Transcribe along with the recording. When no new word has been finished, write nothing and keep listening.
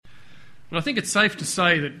And I think it's safe to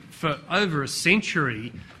say that for over a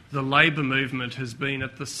century, the labour movement has been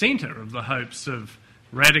at the centre of the hopes of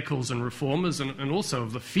radicals and reformers and also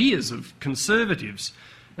of the fears of conservatives.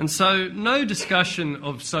 And so no discussion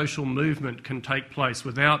of social movement can take place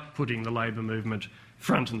without putting the labour movement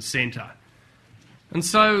front and centre. And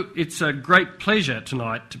so it's a great pleasure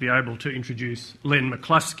tonight to be able to introduce Len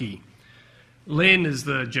McCluskey. Len is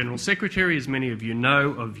the General Secretary, as many of you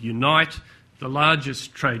know, of Unite, the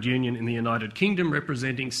largest trade union in the United Kingdom,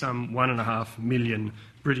 representing some 1.5 million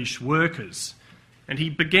British workers. And he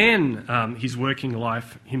began his working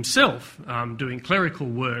life himself doing clerical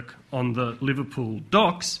work on the Liverpool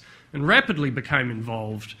docks and rapidly became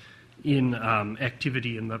involved in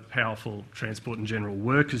activity in the powerful Transport and General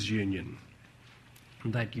Workers Union.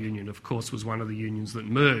 And that union, of course, was one of the unions that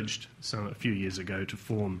merged a few years ago to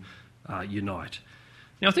form Unite.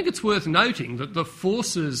 Now, I think it's worth noting that the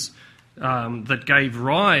forces that gave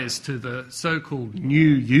rise to the so-called new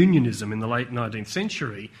unionism in the late 19th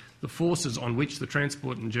century, the forces on which the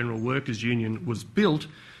Transport and General Workers Union was built,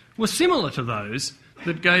 were similar to those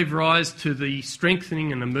that gave rise to the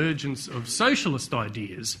strengthening and emergence of socialist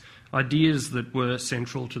ideas that were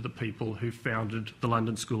central to the people who founded the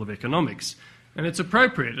London School of Economics. And it's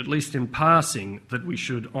appropriate, at least in passing, that we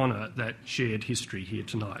should honour that shared history here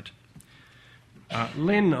tonight.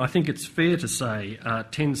 Len, I think it's fair to say,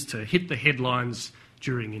 tends to hit the headlines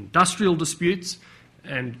during industrial disputes,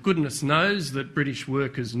 and goodness knows that British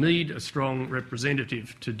workers need a strong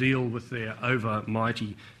representative to deal with their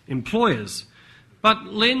over-mighty employers. But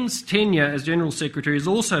Len's tenure as General Secretary has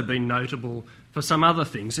also been notable for some other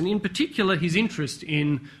things, and in particular his interest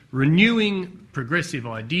in renewing progressive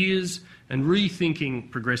ideas and rethinking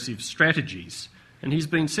progressive strategies. And he's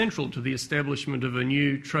been central to the establishment of a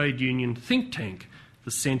new trade union think tank,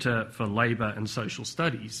 the Centre for Labour and Social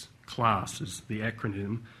Studies, CLASS is the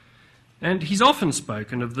acronym. And he's often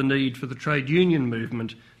spoken of the need for the trade union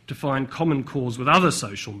movement to find common cause with other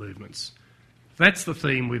social movements. That's the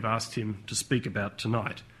theme we've asked him to speak about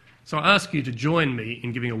tonight. So I ask you to join me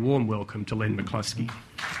in giving a warm welcome to Len McCluskey.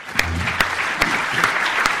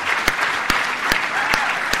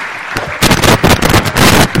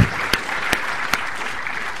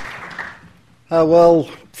 Well,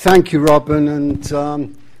 thank you, Robin,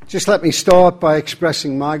 and just let me start by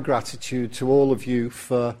expressing my gratitude to all of you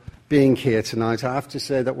for being here tonight. I have to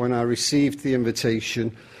say that when I received the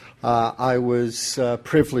invitation, I was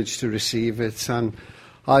privileged to receive it, and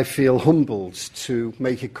I feel humbled to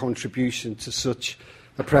make a contribution to such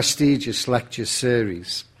a prestigious lecture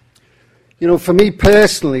series. You know, for me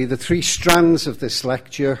personally, the three strands of this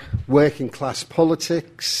lecture, working class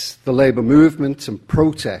politics, the labour movement and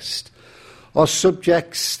protest, are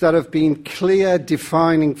subjects that have been clear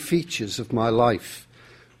defining features of my life,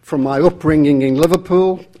 from my upbringing in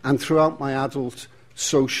Liverpool and throughout my adult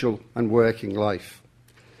social and working life.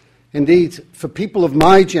 Indeed, for people of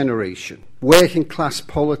my generation, working class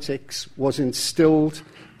politics was instilled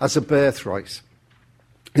as a birthright.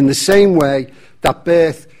 In the same way that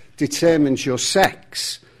birth determines your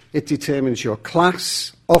sex, it determines your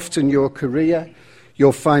class, often your career,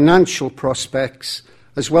 your financial prospects,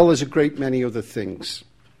 as well as a great many other things.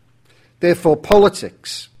 Therefore,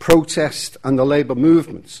 politics, protest and the labour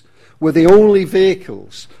movements were the only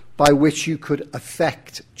vehicles by which you could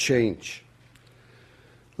affect change.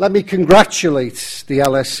 Let me congratulate the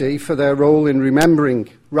LSE for their role in remembering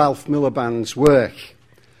Ralph Miliband's work.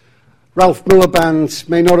 Ralph Miliband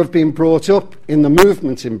may not have been brought up in the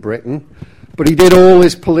movement in Britain, but he did all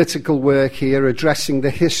his political work here addressing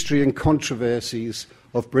the history and controversies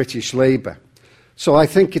of British labour. So I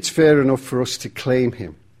think it's fair enough for us to claim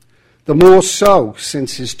him. The more so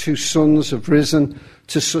since his two sons have risen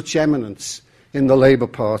to such eminence in the Labour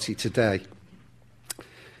Party today.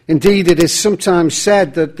 Indeed, it is sometimes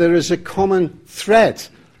said that there is a common thread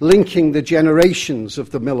linking the generations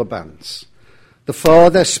of the Milibands. The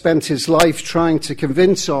father spent his life trying to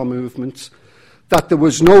convince our movement that there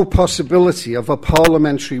was no possibility of a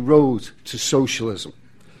parliamentary road to socialism,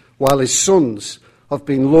 while his sons have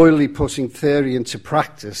been loyally putting theory into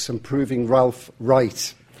practice and proving Ralph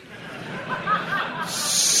right.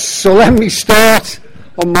 So let me start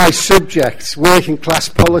on my subject, working class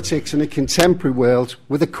politics in a contemporary world,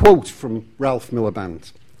 with a quote from Ralph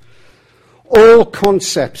Miliband. All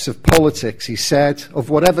concepts of politics, he said, of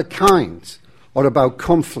whatever kind, are about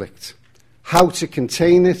conflict, how to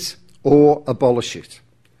contain it or abolish it.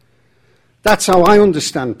 That's how I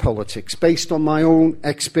understand politics, based on my own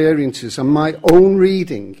experiences and my own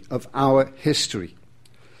reading of our history.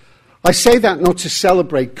 I say that not to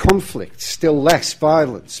celebrate conflict, still less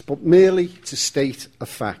violence, but merely to state a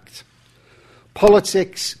fact.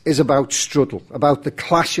 Politics is about struggle, about the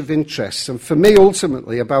clash of interests, and for me,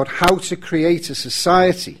 ultimately, about how to create a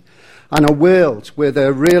society and a world where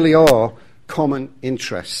there really are common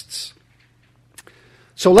interests.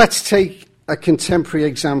 So let's take a contemporary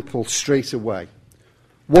example straight away.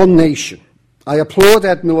 One nation. I applaud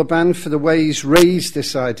Ed Miliband for the way he's raised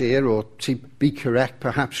this idea, or to be correct,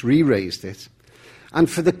 perhaps re-raised it, and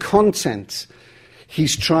for the content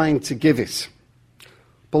he's trying to give it.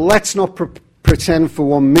 But let's not pretend for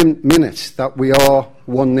 1 minute that we are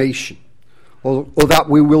one nation, or that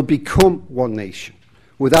we will become one nation,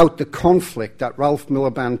 without the conflict that Ralph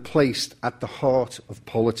Miliband placed at the heart of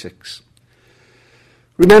politics.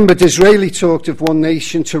 Remember, Disraeli talked of one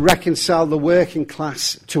nation to reconcile the working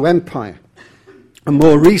class to empire. And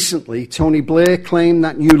more recently, Tony Blair claimed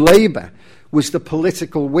that New Labour was the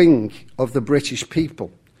political wing of the British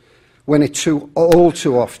people, when it all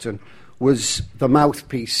too often was the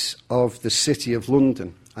mouthpiece of the City of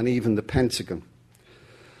London and even the Pentagon.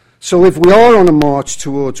 So if we are on a march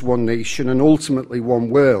towards one nation and ultimately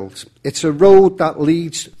one world, it's a road that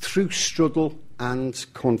leads through struggle and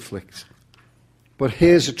conflict. But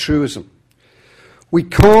here's a truism. We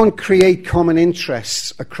can't create common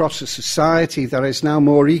interests across a society that is now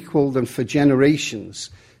more equal than for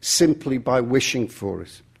generations simply by wishing for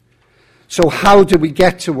it. So how do we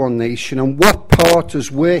get to one nation, and what part does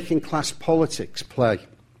working class politics play?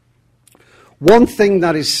 One thing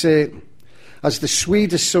that is certain, as the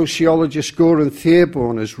Swedish sociologist Göran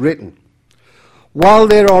Therborn has written, while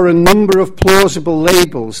there are a number of plausible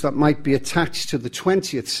labels that might be attached to the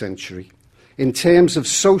 20th century, in terms of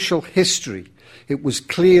social history, it was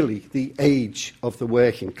clearly the age of the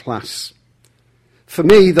working class. For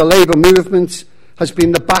me, the Labour movement has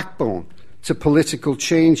been the backbone to political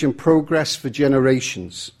change and progress for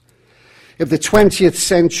generations. If the 20th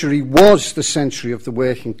century was the century of the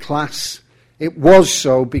working class, it was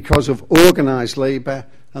so because of organised labour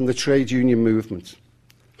and the trade union movement.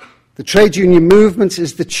 The trade union movement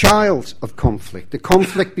is the child of conflict, the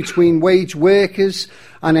conflict between wage workers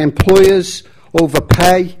and employers over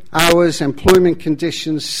pay, hours, employment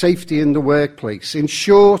conditions, safety in the workplace. In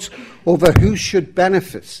short, over who should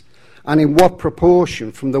benefit and in what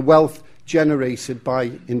proportion from the wealth generated by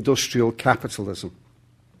industrial capitalism.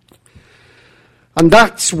 And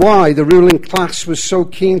that's why the ruling class was so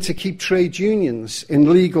keen to keep trade unions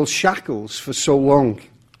in legal shackles for so long.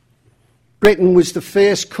 Britain was the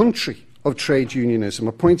first country of trade unionism,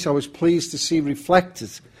 a point I was pleased to see reflected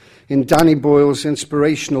in Danny Boyle's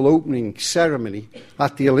inspirational opening ceremony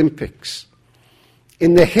at the Olympics.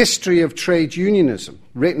 In the history of trade unionism,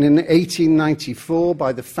 written in 1894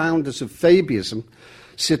 by the founders of Fabianism,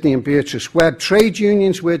 Sidney and Beatrice Webb, trade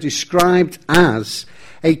unions were described as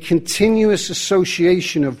a continuous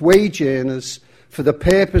association of wage earners for the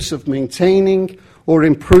purpose of maintaining or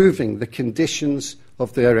improving the conditions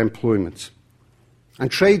of their employment.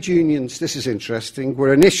 And trade unions, this is interesting,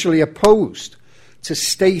 were initially opposed to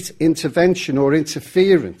state intervention or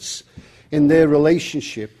interference in their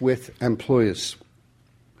relationship with employers.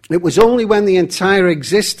 It was only when the entire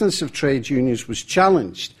existence of trade unions was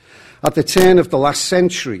challenged at the turn of the last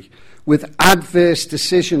century, with adverse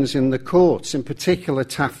decisions in the courts, in particular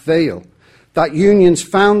Taff Vale, that unions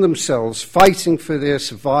found themselves fighting for their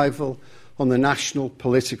survival on the national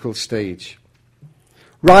political stage.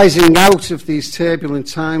 Rising out of these turbulent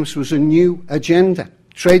times was a new agenda.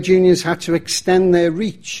 Trade unions had to extend their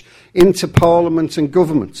reach into Parliament and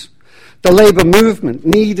government. The Labour movement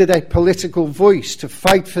needed a political voice to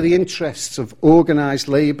fight for the interests of organised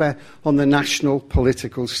labour on the national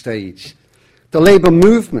political stage. The Labour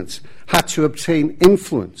movement had to obtain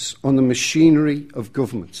influence on the machinery of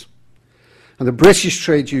government. And the British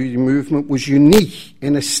trade union movement was unique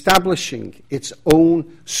in establishing its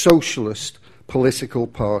own socialist political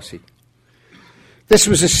party. This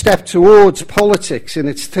was a step towards politics in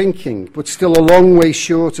its thinking, but still a long way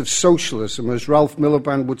short of socialism, as Ralph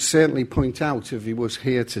Miliband would certainly point out if he was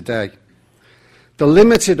here today. The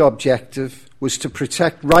limited objective was to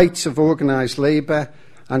protect rights of organised labour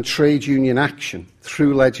and trade union action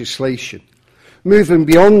through legislation, moving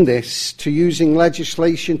beyond this to using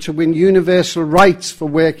legislation to win universal rights for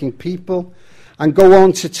working people and go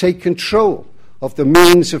on to take control of the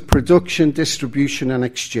means of production, distribution and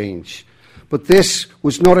exchange. But this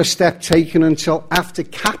was not a step taken until after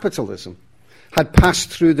capitalism had passed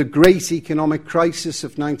through the great economic crisis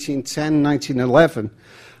of 1910-1911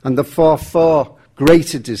 and the far, far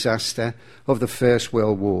greater disaster of the First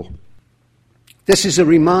World War. This is a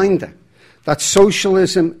reminder that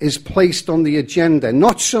socialism is placed on the agenda,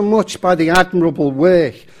 not so much by the admirable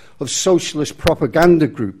work of socialist propaganda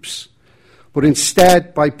groups, but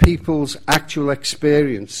instead by people's actual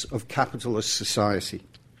experience of capitalist society.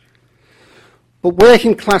 But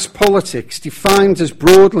working class politics, defined as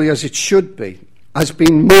broadly as it should be, has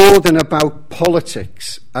been more than about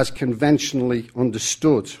politics as conventionally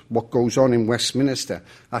understood, what goes on in Westminster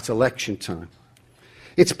at election time.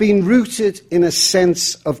 It's been rooted in a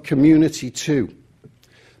sense of community too.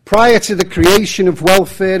 Prior to the creation of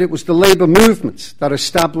welfare, it was the labour movement that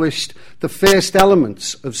established the first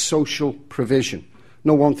elements of social provision.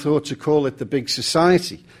 No one thought to call it the big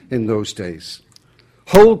society in those days.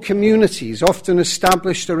 Whole communities, often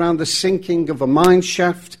established around the sinking of a mine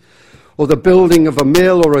shaft or the building of a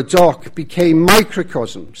mill or a dock, became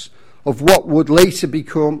microcosms of what would later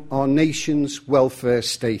become our nation's welfare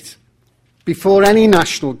state. Before any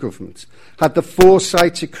national government had the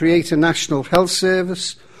foresight to create a national health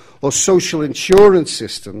service or social insurance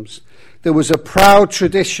systems, there was a proud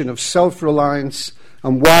tradition of self-reliance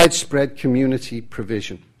and widespread community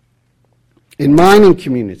provision. In mining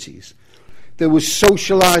communities, there was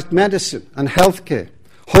socialised medicine and healthcare.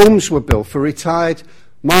 Homes were built for retired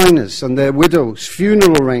miners and their widows.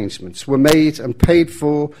 Funeral arrangements were made and paid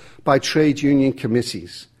for by trade union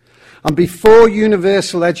committees. And before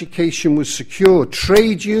universal education was secured,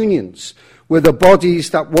 trade unions were the bodies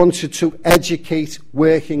that wanted to educate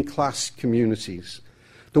working class communities.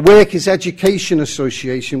 The Workers' Education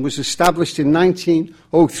Association was established in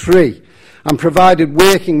 1903 and provided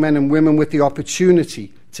working men and women with the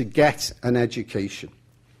opportunity to get an education.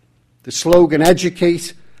 The slogan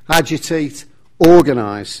 "Educate, Agitate,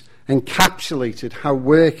 Organise" encapsulated how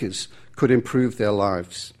workers could improve their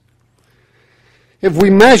lives. If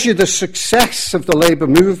we measure the success of the labour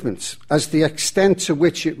movement as the extent to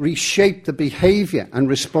which it reshaped the behaviour and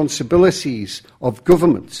responsibilities of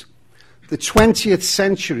government, the 20th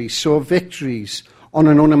century saw victories on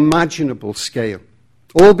an unimaginable scale,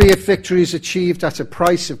 albeit victories achieved at a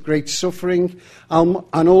price of great suffering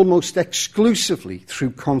and almost exclusively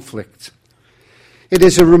through conflict. It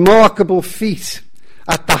is a remarkable feat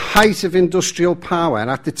at the height of industrial power and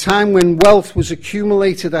at the time when wealth was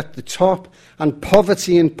accumulated at the top and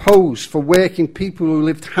poverty imposed for working people who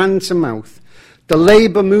lived hand to mouth. The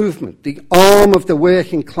labour movement, the arm of the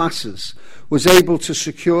working classes, was able to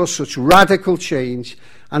secure such radical change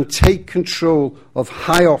and take control of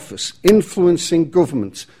high office, influencing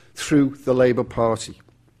government through the Labour Party.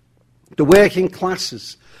 The working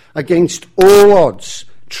classes, against all odds,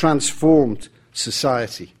 transformed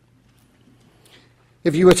society.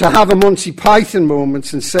 If you were to have a Monty Python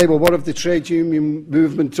moment and say, well, what have the trade union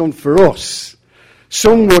movement done for us?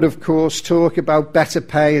 Some would, of course, talk about better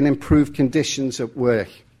pay and improved conditions at work.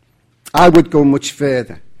 I would go much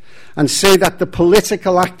further and say that the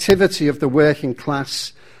political activity of the working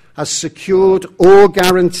class has secured or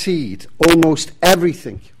guaranteed almost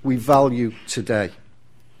everything we value today.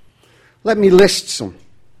 Let me list some.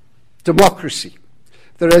 Democracy.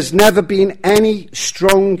 There has never been any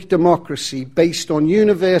strong democracy based on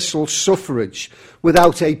universal suffrage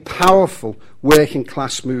without a powerful working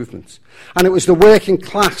class movement. And it was the working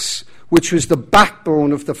class which was the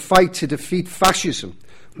backbone of the fight to defeat fascism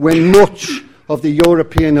when much of the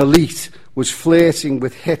European elite was flirting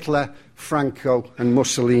with Hitler, Franco and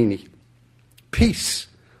Mussolini. Peace.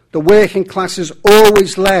 The working class has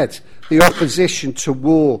always led the opposition to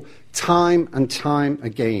war time and time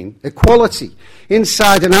again. Equality.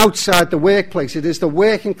 Inside and outside the workplace, it is the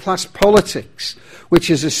working class politics which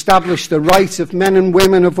has established the right of men and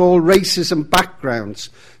women of all races and backgrounds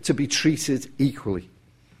to be treated equally.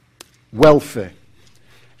 Welfare.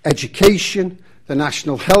 Education, the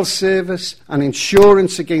National Health Service and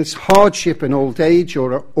insurance against hardship in old age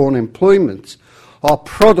or unemployment are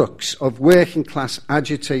products of working class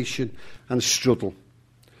agitation and struggle.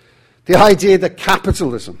 The idea that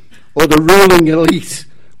capitalism or the ruling elite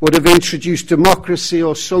would have introduced democracy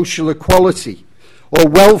or social equality or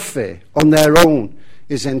welfare on their own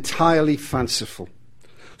is entirely fanciful.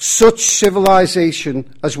 Such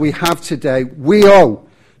civilization as we have today, we owe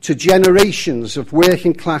to generations of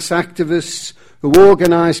working class activists who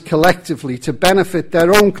organised collectively to benefit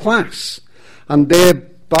their own class and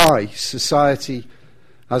thereby society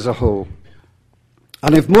as a whole.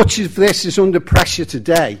 And if much of this is under pressure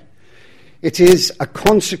today, it is a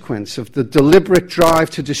consequence of the deliberate drive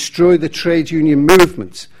to destroy the trade union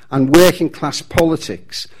movement and working class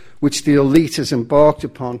politics which the elite has embarked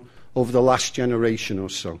upon over the last generation or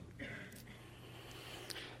so.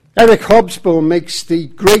 Eric Hobsbawm makes the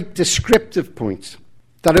great descriptive point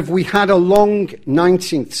that if we had a long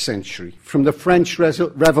 19th century, from the French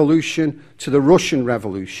Revolution to the Russian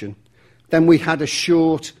Revolution, then we had a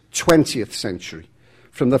short 20th century,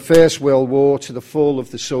 from the First World War to the fall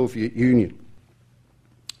of the Soviet Union.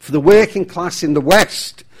 For the working class in the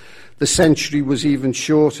West, the century was even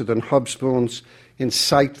shorter than Hobsbawm's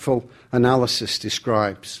insightful analysis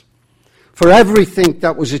describes. For everything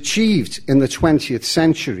that was achieved in the 20th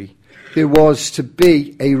century, there was to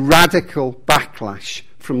be a radical backlash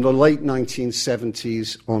from the late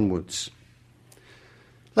 1970s onwards.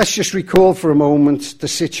 Let's just recall for a moment the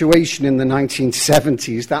situation in the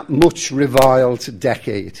 1970s, that much reviled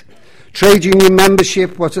decade. Trade union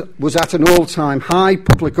membership was at an all-time high,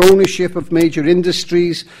 public ownership of major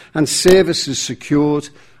industries and services secured,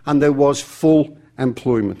 and there was full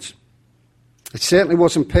employment. It certainly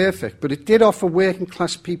wasn't perfect, but it did offer working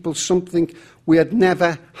class people something we had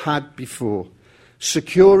never had before: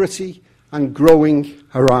 security and growing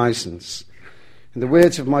horizons. In the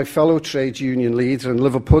words of my fellow trade union leader and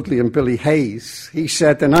Liverpudlian Billy Hayes, he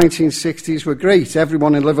said the 1960s were great.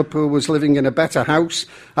 Everyone in Liverpool was living in a better house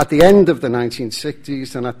at the end of the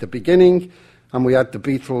 1960s than at the beginning, and we had the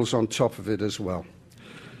Beatles on top of it as well.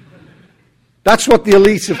 That's what the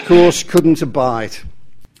elite, of course, couldn't abide.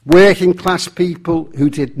 Working class people who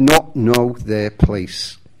did not know their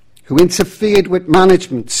place, who interfered with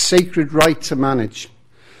management's sacred right to manage,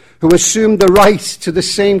 who assumed the right to the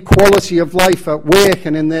same quality of life at work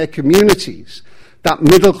and in their communities that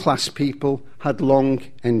middle-class people had long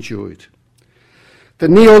enjoyed. The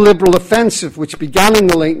neoliberal offensive, which began in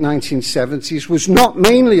the late 1970s, was not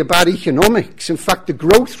mainly about economics. In fact, the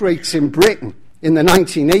growth rates in Britain in the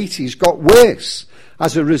 1980s got worse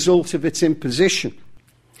as a result of its imposition.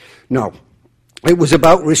 No, it was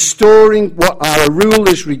about restoring what our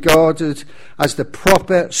rulers regarded as the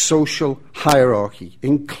proper social hierarchy,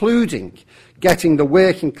 including getting the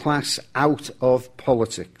working class out of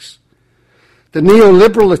politics. The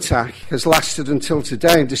neoliberal attack has lasted until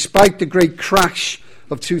today, and despite the great crash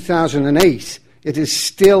of 2008, it is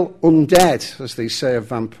still undead, as they say of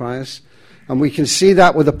vampires, and we can see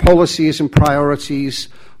that with the policies and priorities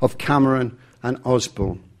of Cameron and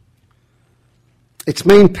Osborne. Its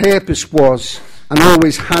main purpose was, and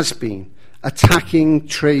always has been, attacking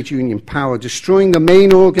trade union power, destroying the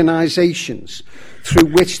main organisations through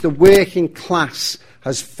which the working class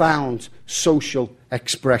has found social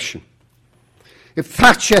expression. If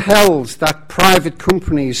Thatcher held that private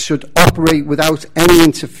companies should operate without any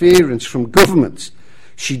interference from government,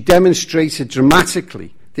 she demonstrated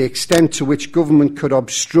dramatically the extent to which government could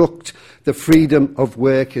obstruct the freedom of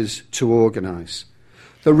workers to organise.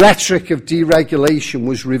 The rhetoric of deregulation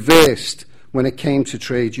was reversed when it came to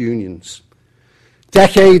trade unions.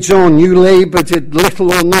 Decades on, New Labour did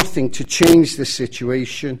little or nothing to change this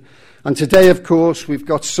situation, and today, of course, we've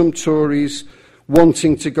got some Tories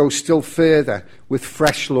wanting to go still further with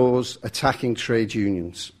fresh laws attacking trade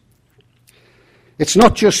unions. It's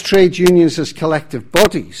not just trade unions as collective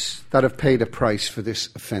bodies that have paid a price for this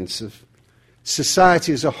offensive.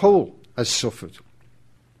 Society as a whole has suffered.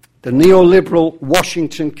 The neoliberal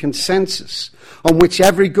Washington consensus, on which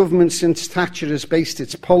every government since Thatcher has based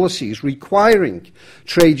its policies requiring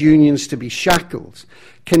trade unions to be shackled,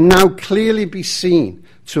 can now clearly be seen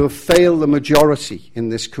to have failed the majority in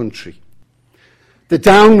this country. The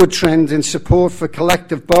downward trend in support for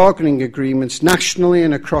collective bargaining agreements nationally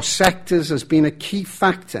and across sectors has been a key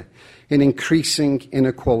factor in increasing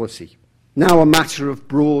inequality, now a matter of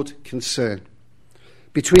broad concern.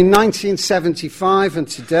 Between 1975 and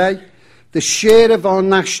today, the share of our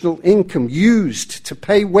national income used to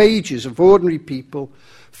pay wages of ordinary people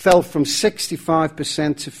fell from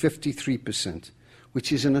 65% to 53%,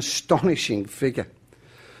 which is an astonishing figure.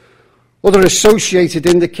 Other associated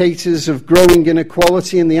indicators of growing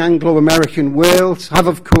inequality in the Anglo-American world have,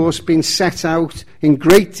 of course, been set out in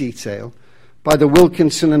great detail by the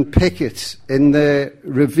Wilkinson and Pickett in their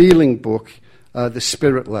revealing book, The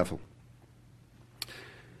Spirit Level.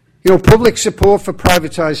 Public support for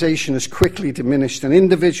privatisation has quickly diminished, and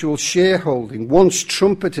individual shareholding, once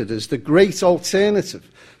trumpeted as the great alternative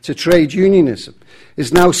to trade unionism,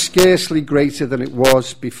 is now scarcely greater than it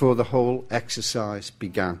was before the whole exercise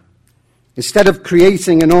began. Instead of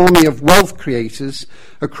creating an army of wealth creators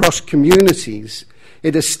across communities,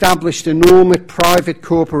 it established enormous private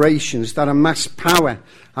corporations that amass power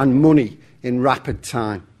and money in rapid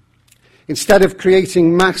time. Instead of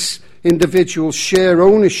creating mass individual share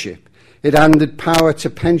ownership, it handed power to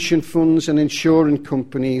pension funds and insurance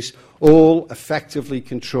companies, all effectively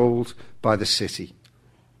controlled by the city.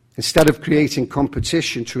 Instead of creating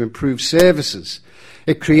competition to improve services,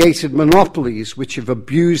 it created monopolies which have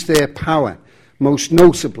abused their power, most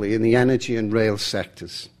notably in the energy and rail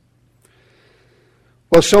sectors.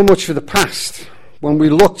 Well, so much for the past. When we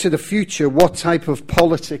look to the future, what type of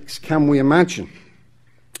politics can we imagine?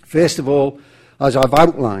 First of all, as I've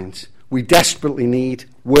outlined, We desperately need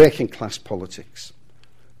working class politics.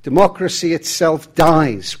 Democracy itself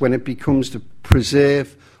dies when it becomes the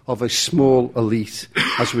preserve of a small elite,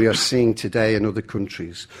 as we are seeing today in other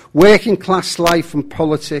countries. Working class life and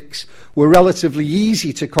politics were relatively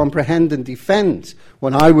easy to comprehend and defend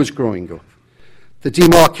when I was growing up. The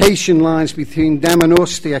demarcation lines between them and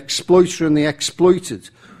us, the exploiter and the exploited,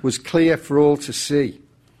 was clear for all to see.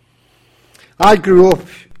 I grew up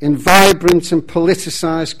in vibrant and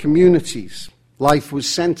politicised communities. Life was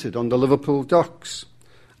centred on the Liverpool docks.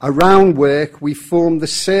 Around work, we formed the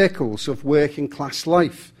circles of working class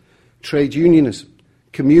life: trade unionism,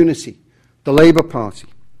 community, the Labour Party.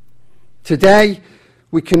 Today,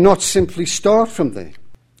 we cannot simply start from there.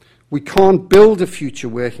 We can't build a future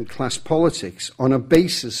working class politics on a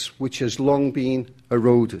basis which has long been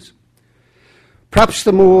eroded. Perhaps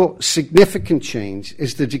the more significant change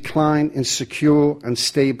is the decline in secure and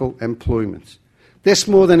stable employment. This,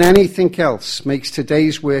 more than anything else, makes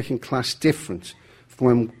today's working class different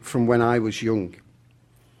from when I was young.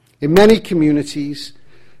 In many communities,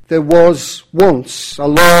 there was once a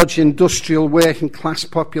large industrial working class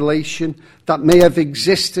population that may have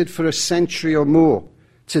existed for a century or more.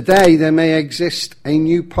 Today, there may exist a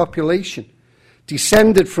new population,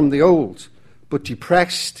 descended from the old, but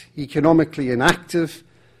depressed, economically inactive,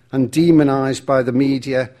 and demonised by the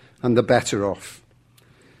media and the better off.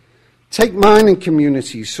 Take mining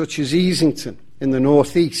communities such as Easington in the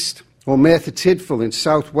northeast, or Merthyr Tydfil in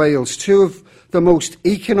South Wales, two of the most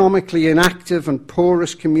economically inactive and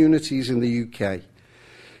poorest communities in the UK.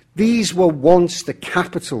 These were once the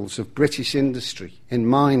capitals of British industry in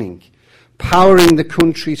mining, powering the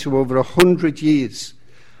country to over 100 years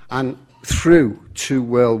and through 2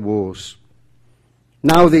 world wars.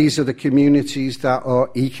 Now these are the communities that are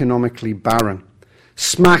economically barren,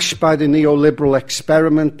 smashed by the neoliberal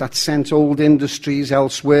experiment that sent old industries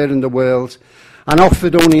elsewhere in the world and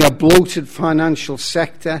offered only a bloated financial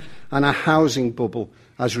sector and a housing bubble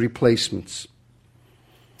as replacements.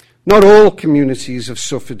 Not all communities have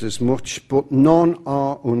suffered as much, but none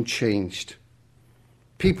are unchanged.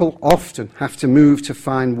 People often have to move to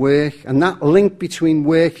find work, and that link between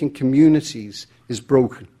work and communities is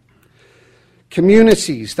broken.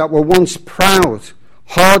 Communities that were once proud,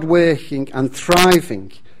 hard-working and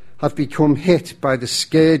thriving have become hit by the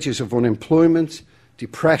scourges of unemployment,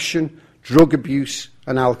 depression, drug abuse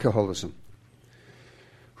and alcoholism.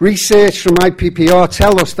 Research from IPPR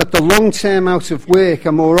tells us that the long-term out of work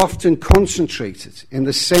are more often concentrated in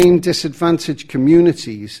the same disadvantaged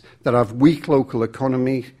communities that have weak local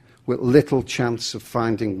economy with little chance of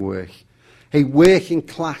finding work. A working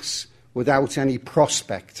class without any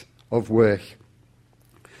prospect of work.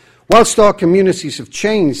 Whilst our communities have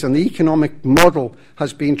changed and the economic model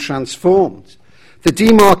has been transformed, the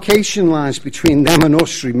demarcation lines between them and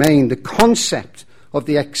us remain. The concept of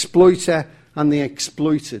the exploiter and the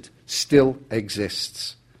exploited still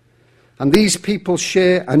exists. And these people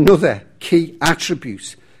share another key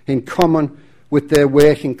attribute in common with their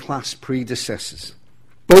working class predecessors.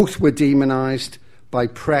 Both were demonised by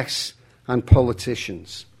press and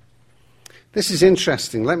politicians. This is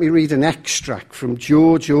interesting. Let me read an extract from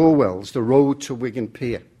George Orwell's The Road to Wigan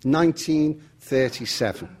Pier,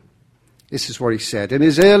 1937. This is what he said. In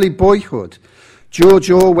his early boyhood,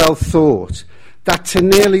 George Orwell thought that to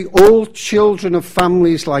nearly all children of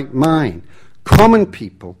families like mine, common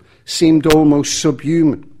people seemed almost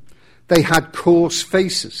subhuman. They had coarse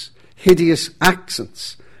faces, hideous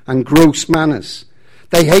accents, and gross manners.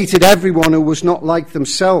 They hated everyone who was not like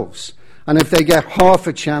themselves, and if they get half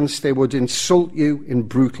a chance, they would insult you in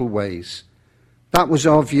brutal ways. That was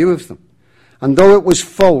our view of them. And though it was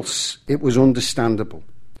false, it was understandable.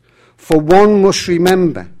 For one must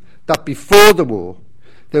remember that before the war,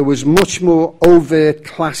 there was much more overt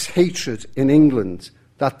class hatred in England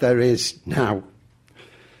than there is now.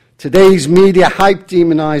 Today's media hype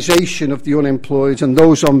demonisation of the unemployed and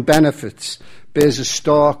those on benefits bears a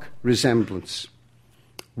stark resemblance.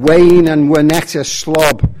 Wayne and Wernetta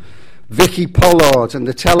Slob, Vicky Pollard and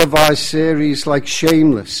the televised series like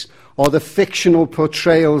Shameless are the fictional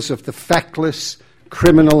portrayals of the feckless,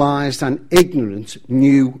 criminalised and ignorant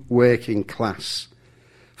new working class.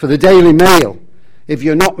 For the Daily Mail, if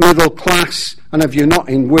you're not middle class and if you're not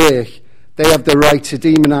in work, they have the right to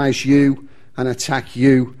demonise you and attack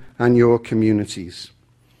you and your communities.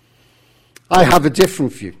 I have a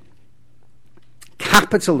different view.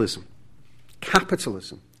 Capitalism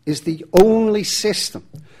is the only system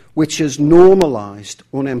which has normalised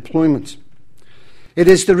unemployment. It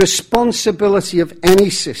is the responsibility of any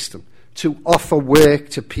system to offer work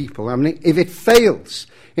to people. I mean, if it fails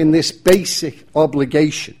in this basic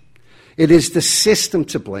obligation, it is the system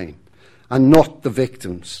to blame, and not the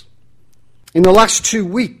victims. In the last 2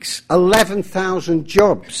 weeks, 11,000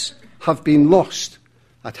 jobs have been lost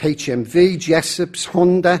at HMV, Jessop's,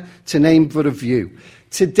 Honda, to name but a few.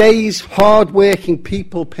 Today's hard-working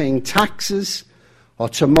people paying taxes are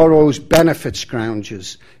tomorrow's benefit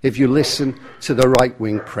scroungers, if you listen to the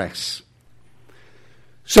right-wing press.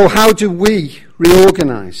 So how do we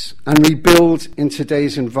reorganise and rebuild in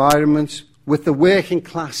today's environment with the working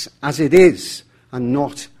class as it is and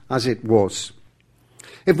not as it was?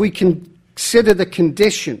 If we consider the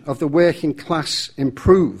condition of the working class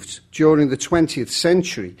improved during the 20th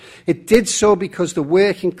century, it did so because the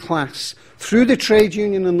working class, through the trade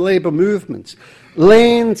union and labour movement,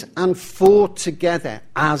 learned and fought together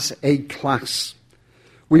as a class.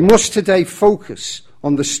 We must today focus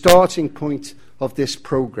on the starting point of this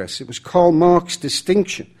progress. It was Karl Marx's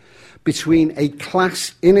distinction between a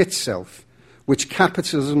class in itself, which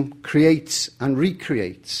capitalism creates and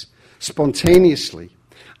recreates spontaneously,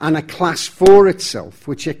 and a class for itself,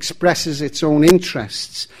 which expresses its own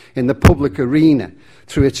interests in the public arena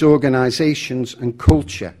through its organisations and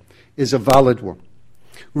culture, is a valid one.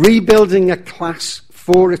 Rebuilding a class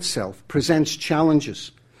for itself presents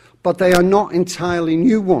challenges, but they are not entirely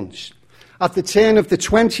new ones. At the turn of the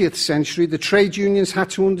 20th century, the trade unions had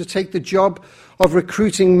to undertake the job of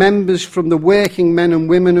recruiting members from the working men and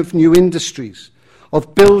women of new industries,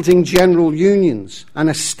 of building general unions and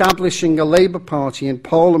establishing a Labour Party in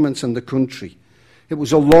Parliament and the country. It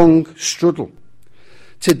was a long struggle.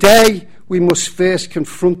 Today, we must first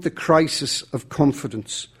confront the crisis of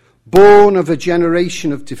confidence, born of a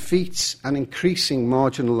generation of defeats and increasing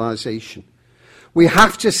marginalisation. We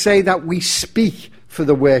have to say that we speak for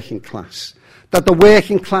the working class, that the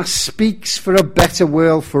working class speaks for a better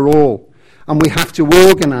world for all, and we have to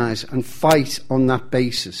organise and fight on that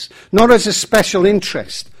basis, not as a special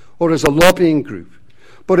interest or as a lobbying group,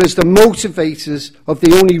 but as the motivators of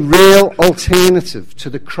the only real alternative to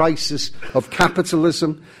the crisis of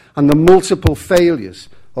capitalism and the multiple failures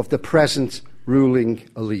of the present ruling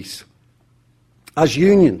elite. As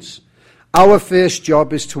unions, our first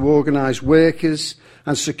job is to organise workers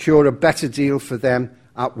and secure a better deal for them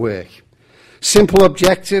at work. Simple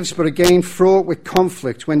objectives, but again fraught with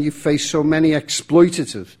conflict when you face so many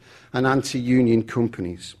exploitative and anti-union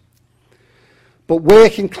companies. But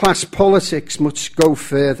working class politics must go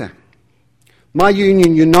further. My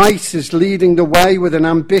union, Unite, is leading the way with an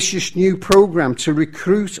ambitious new programme to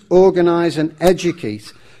recruit, organise and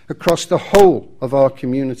educate across the whole of our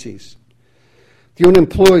communities. The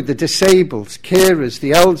unemployed, the disabled, carers,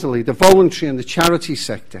 the elderly, the voluntary and the charity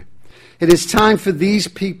sector. It is time for these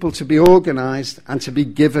people to be organised and to be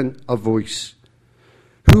given a voice.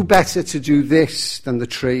 Who better to do this than the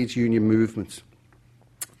trade union movement?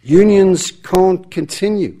 Unions can't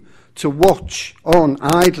continue to watch on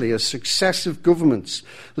idly as successive governments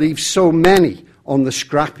leave so many on the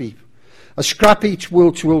scrap heap. A scrap heap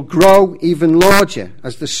which will grow even larger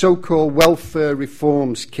as the so-called welfare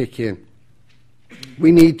reforms kick in.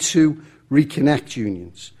 We need to reconnect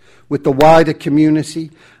unions with the wider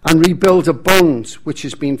community and rebuild a bond which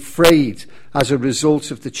has been frayed as a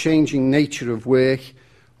result of the changing nature of work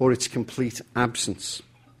or its complete absence.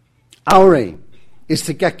 Our aim is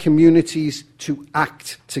to get communities to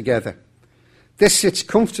act together. This sits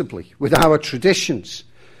comfortably with our traditions.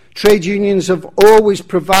 Trade unions have always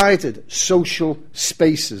provided social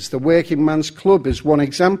spaces. The Working Man's Club is one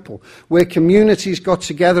example, where communities got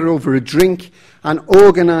together over a drink and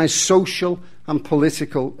organised social and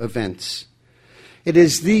political events. It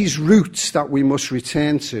is these roots that we must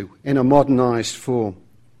return to in a modernised form.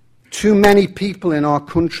 Too many people in our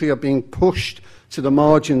country are being pushed to the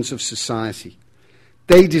margins of society.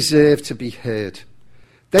 They deserve to be heard.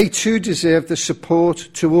 They too deserve the support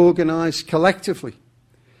to organise collectively.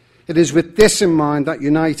 It is with this in mind that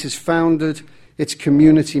Unite has founded its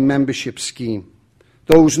community membership scheme.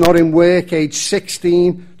 Those not in work aged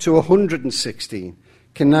 16 to 116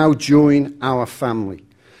 can now join our family.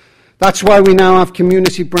 That's why we now have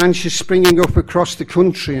community branches springing up across the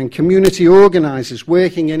country and community organisers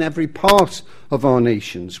working in every part of our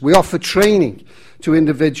nations. We offer training to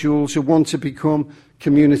individuals who want to become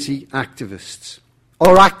community activists.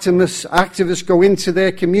 Our activists go into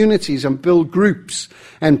their communities and build groups,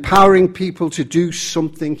 empowering people to do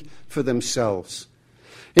something for themselves.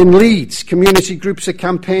 In Leeds, community groups are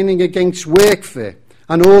campaigning against workfare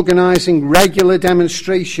and organising regular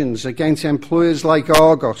demonstrations against employers like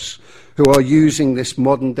Argos, who are using this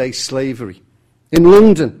modern-day slavery. In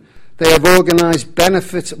London, they have organised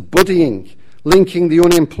benefit buddying, linking the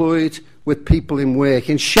unemployed with people in work.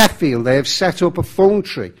 In Sheffield, they have set up a phone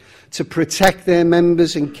tree to protect their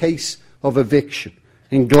members in case of eviction.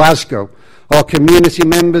 In Glasgow, our community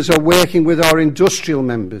members are working with our industrial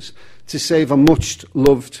members to save a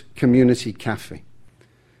much-loved community cafe.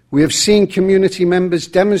 We have seen community members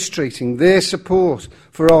demonstrating their support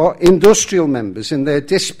for our industrial members in their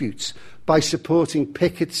disputes by supporting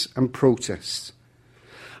pickets and protests.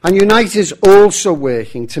 And Unite is also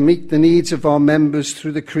working to meet the needs of our members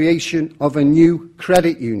through the creation of a new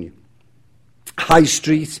credit union. High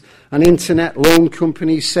street and internet loan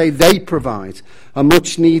companies say they provide a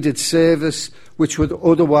much-needed service which would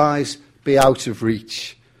otherwise be out of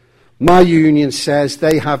reach. My union says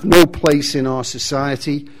they have no place in our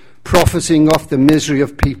society, profiting off the misery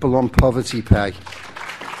of people on poverty pay.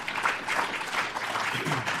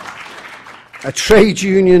 A trade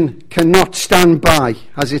union cannot stand by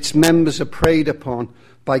as its members are preyed upon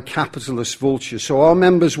by capitalist vultures, so our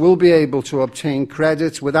members will be able to obtain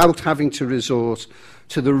credit without having to resort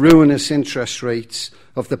to the ruinous interest rates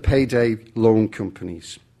of the payday loan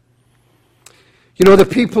companies. You know, the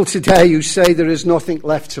people today who say there is nothing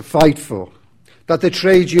left to fight for, that the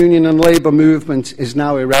trade union and labour movement is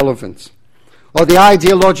now irrelevant, or the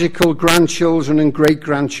ideological grandchildren and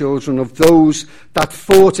great-grandchildren of those that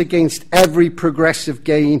fought against every progressive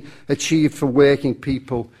gain achieved for working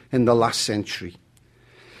people in the last century.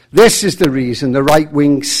 This is the reason the right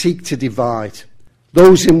wing seek to divide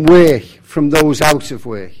those in work from those out of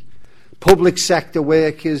work, public sector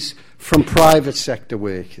workers from private sector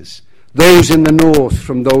workers, those in the north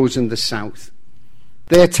from those in the south.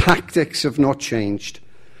 Their tactics have not changed,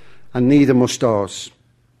 and neither must ours.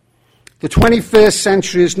 The 21st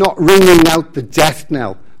century is not ringing out the death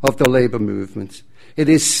knell of the labour movement. It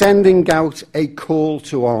is sending out a call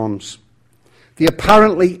to arms. The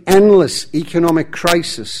apparently endless economic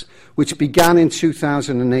crisis which began in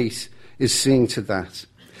 2008 is seeing to that.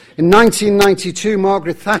 In 1992,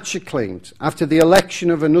 Margaret Thatcher claimed, after the election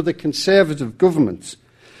of another Conservative government,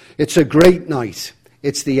 "It's a great night.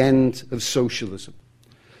 It's the end of socialism."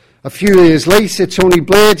 A few years later, Tony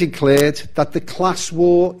Blair declared that the class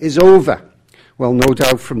war is over. Well, no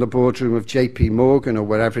doubt from the boardroom of JP Morgan or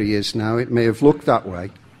wherever he is now, it may have looked that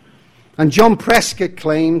way. And John Prescott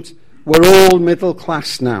claimed, "We're all middle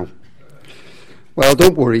class now." Well,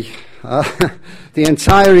 don't worry. The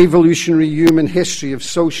entire evolutionary human history of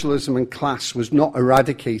socialism and class was not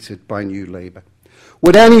eradicated by New Labour.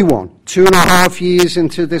 Would anyone, 2.5 years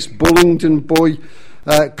into this Bullingdon Boy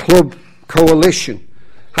Club coalition,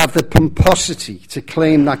 have the pomposity to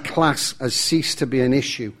claim that class has ceased to be an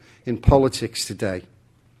issue in politics today?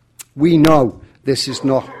 We know this is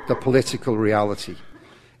not the political reality.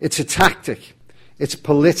 It's a tactic. It's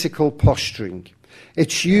political posturing.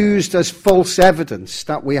 It's used as false evidence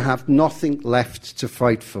that we have nothing left to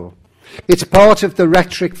fight for. It's part of the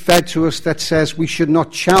rhetoric fed to us that says we should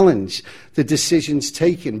not challenge the decisions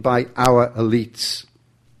taken by our elites.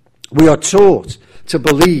 We are taught to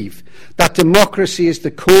believe that democracy is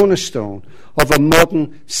the cornerstone of a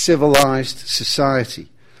modern civilized society.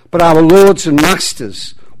 But our lords and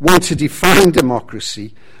masters want to define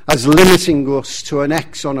democracy as limiting us to an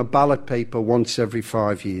X on a ballot paper once every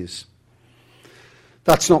 5 years.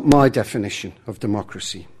 That's not my definition of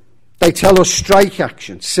democracy. They tell us strike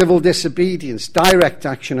action, civil disobedience, direct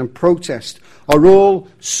action and protest are all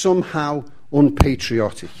somehow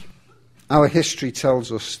unpatriotic. Our history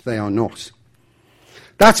tells us they are not.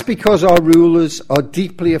 That's because our rulers are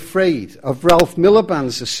deeply afraid of Ralph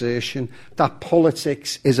Miliband's assertion that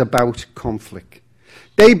politics is about conflict.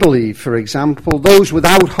 They believe, for example, those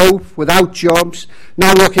without hope, without jobs,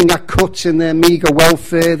 now looking at cuts in their meagre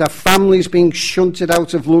welfare, their families being shunted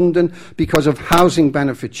out of London because of housing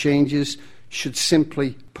benefit changes, should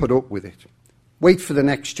simply put up with it. Wait for the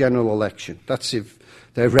next general election. That's if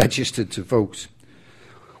they're registered to vote.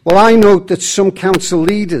 Well, I note that some council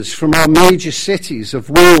leaders from our major cities have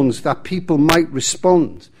warned that people might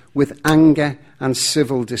respond with anger and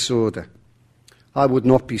civil disorder. I would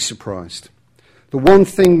not be surprised. The one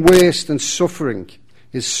thing worse than suffering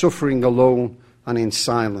is suffering alone and in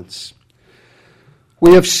silence.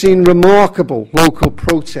 We have seen remarkable local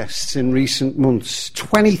protests in recent months.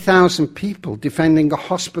 20,000 people defending a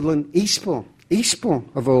hospital in Eastbourne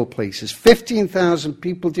of all places. 15,000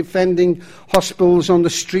 people defending hospitals on the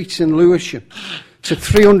streets in Lewisham. To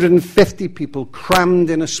 350 people crammed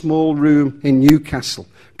in a small room in Newcastle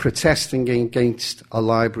protesting against a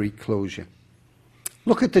library closure.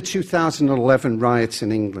 Look at the 2011 riots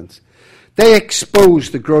in England. They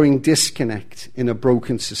exposed the growing disconnect in a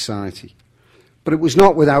broken society. But it was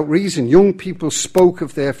not without reason. Young people spoke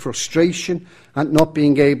of their frustration at not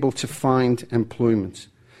being able to find employment.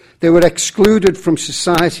 They were excluded from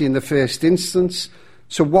society in the first instance,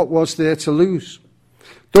 so what was there to lose?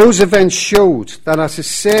 Those events showed that at a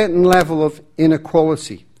certain level of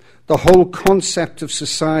inequality, the whole concept of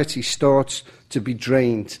society starts to be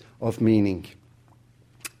drained of meaning.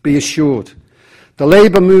 Be assured, the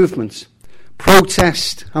labour movement,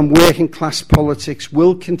 protest and working class politics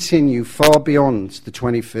will continue far beyond the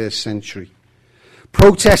 21st century.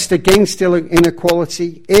 Protest against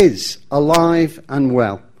inequality is alive and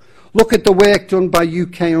well. Look at the work done by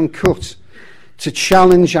UK Uncut to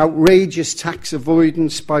challenge outrageous tax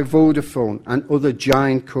avoidance by Vodafone and other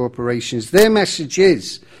giant corporations. Their message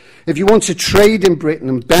is, if you want to trade in Britain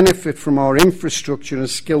and benefit from our infrastructure and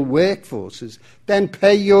skilled workforces, then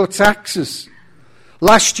pay your taxes.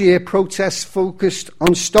 Last year, protests focused on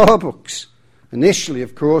Starbucks. Initially,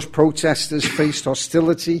 of course, protesters faced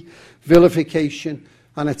hostility, vilification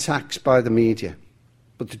and attacks by the media.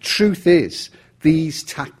 But the truth is, these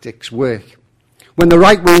tactics work. When the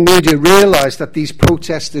right-wing media realised that these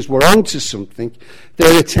protesters were onto something,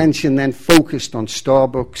 their attention then focused on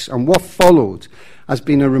Starbucks, and what followed has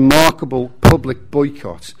been a remarkable public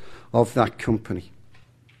boycott of that company.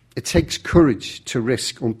 It takes courage to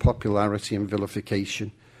risk unpopularity and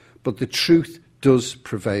vilification, but the truth does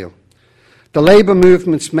prevail. The Labour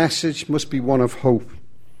movement's message must be one of hope.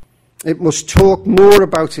 It must talk more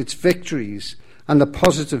about its victories and the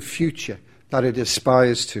positive future that it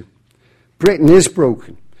aspires to. Britain is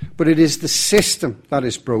broken, but it is the system that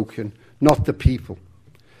is broken, not the people.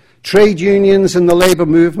 Trade unions and the labour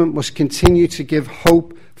movement must continue to give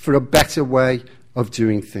hope for a better way of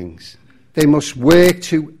doing things. They must work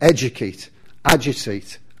to educate,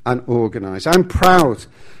 agitate and organise. I'm proud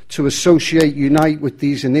to associate Unite with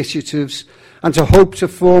these initiatives and to hope to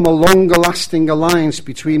form a longer-lasting alliance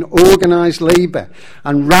between organised labour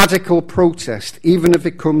and radical protest, even if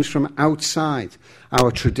it comes from outside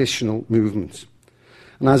our traditional movements.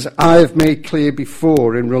 And as I have made clear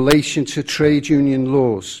before in relation to trade union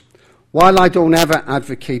laws, while I don't ever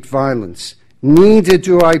advocate violence, neither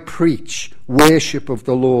do I preach worship of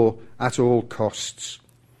the law at all costs.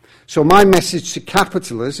 So my message to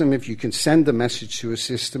capitalism, if you can send a message to a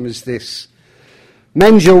system, is this: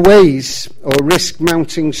 mend your ways or risk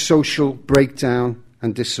mounting social breakdown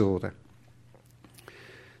and disorder.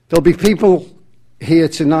 There'll be people here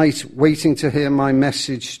tonight waiting to hear my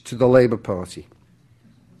message to the Labour Party.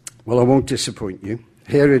 Well, I won't disappoint you.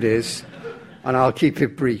 Here it is, and I'll keep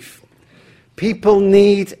it brief. People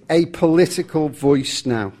need a political voice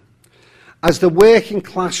now. As the working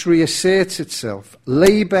class reasserts itself,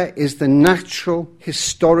 Labour is the natural,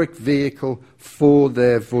 historic vehicle for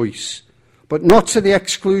their voice, but not to the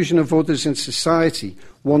exclusion of others in society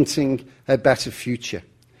wanting a better future.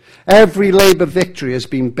 Every Labour victory has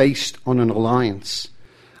been based on an alliance,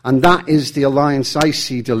 and that is the alliance I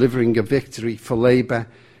see delivering a victory for Labour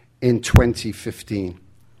in 2015.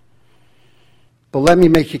 But let me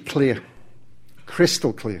make it clear,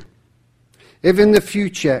 crystal clear. If in the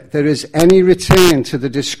future there is any return to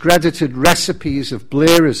the discredited recipes of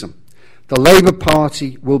Blairism, the Labour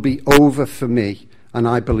Party will be over for me, and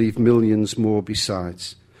I believe millions more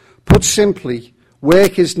besides. Put simply,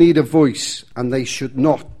 workers need a voice, and they should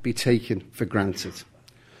not be taken for granted.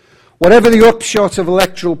 Whatever the upshot of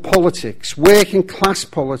electoral politics, working class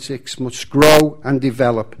politics must grow and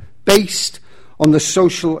develop based on the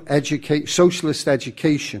socialist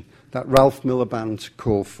education that Ralph Miliband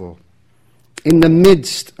called for. In the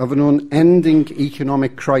midst of an unending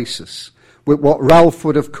economic crisis, with what Ralph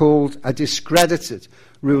would have called a discredited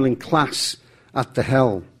ruling class at the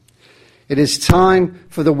helm, it is time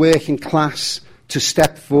for the working class to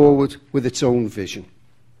step forward with its own vision.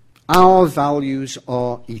 Our values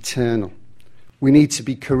are eternal. We need to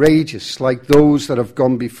be courageous like those that have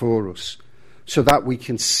gone before us so that we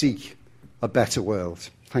can seek a better world.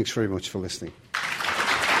 Thanks very much for listening.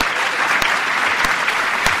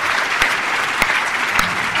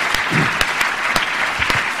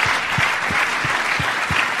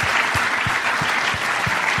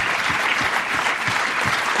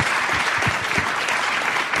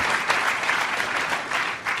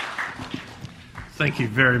 Thank you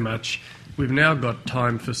very much. We've now got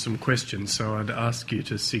time for some questions, so I'd ask you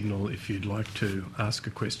to signal if you'd like to ask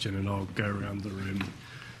a question, and I'll go around the room.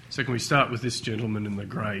 So can we start with this gentleman in the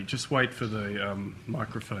grey? Just wait for the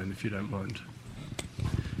microphone, if you don't mind.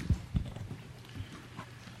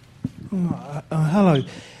 Hello.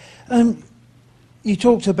 You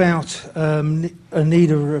talked about a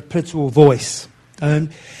need of a political voice.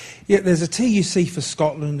 Yet there's a TUC for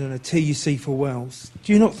Scotland and a TUC for Wales.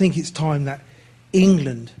 Do you not think it's time that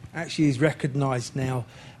England actually is recognised now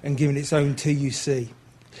and given its own TUC?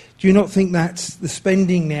 Do you not think that the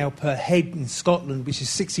spending now per head in Scotland, which is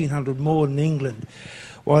 1,600 more than England,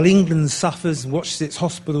 while England suffers and watches its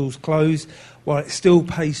hospitals close, while it still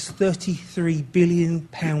pays £33 billion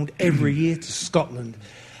every year to Scotland,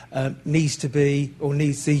 needs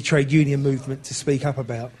the trade union movement to speak up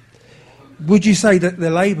about. Would you say that the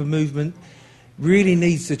Labour movement really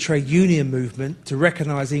needs the trade union movement to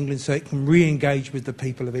recognise England so it can re-engage with the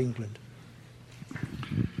people of England?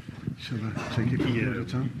 Shall I take it one at a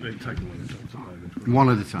time? Take it one at a time. One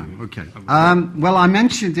at a time, OK. Well, I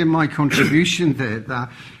mentioned in my contribution there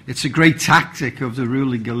that it's a great tactic of the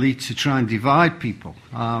ruling elite to try and divide people,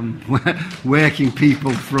 working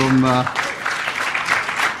people from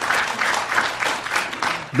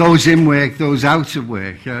those in work, those out of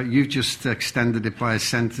work. You've just extended it by a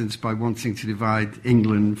sentence by wanting to divide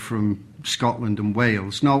England from Scotland and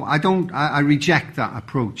Wales. No, I don't. I reject that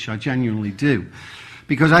approach. I genuinely do.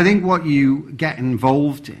 Because I think what you get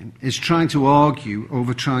involved in is trying to argue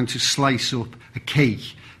over trying to slice up a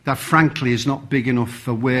cake that frankly is not big enough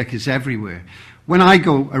for workers everywhere. When I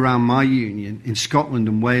go around my union in Scotland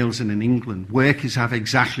and Wales and in England, workers have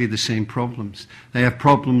exactly the same problems. They have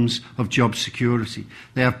problems of job security.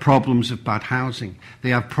 They have problems of bad housing. They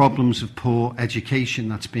have problems of poor education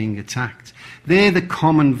that's being attacked. They're the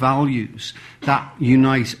common values that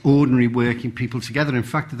unite ordinary working people together. In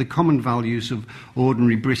fact, they're the common values of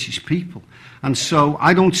ordinary British people. And so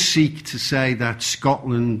I don't seek to say that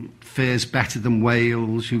Scotland fares better than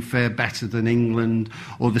Wales, who fare better than England,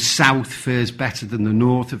 or the South fares better than the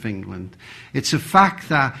North of England. It's a fact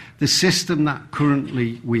that the system that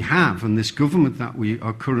currently we have and this government that we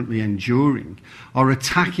are currently enduring are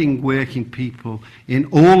attacking working people in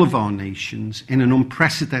all of our nations in an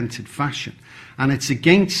unprecedented fashion. And it's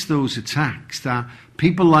against those attacks that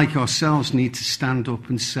people like ourselves need to stand up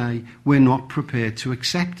and say, we're not prepared to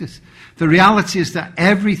accept it. The reality is that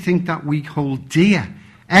everything that we hold dear,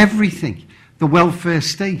 everything, the welfare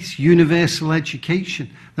state, universal education,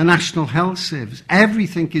 the National Health Service,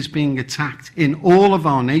 everything is being attacked in all of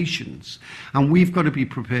our nations. And we've got to be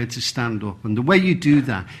prepared to stand up. And the way you do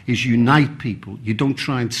that is unite people. You don't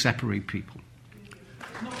try and separate people.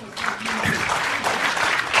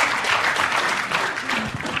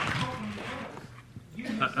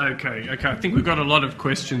 Okay. I think we've got a lot of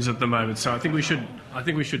questions at the moment, so I think we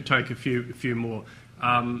should take a few more.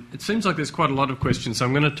 It seems like there's quite a lot of questions, so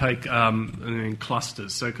I'm going to take in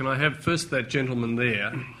clusters. So can I have first that gentleman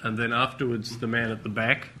there, and then afterwards the man at the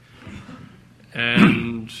back,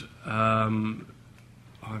 and I'm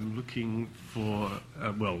looking for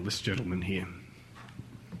this gentleman here.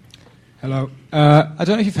 Hello. I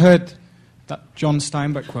don't know if you've heard that John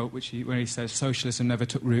Steinbeck quote, where he says socialism never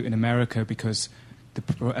took root in America because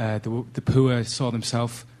the poor saw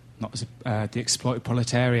themselves not as the exploited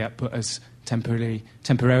proletariat, but as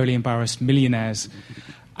temporarily embarrassed millionaires.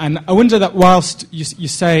 And I wonder that whilst you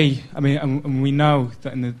say, and we know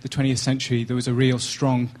that in the 20th century there was a real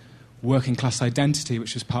strong working class identity,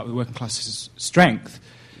 which was part of the working class's strength,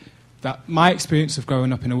 that my experience of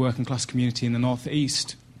growing up in a working class community in the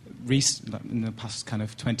northeast, in the past kind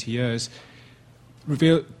of 20 years,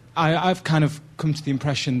 I've kind of come to the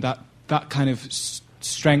impression that kind of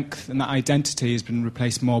strength and that identity has been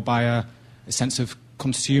replaced more by a sense of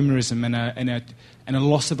consumerism and a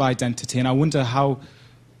loss of identity. And I wonder how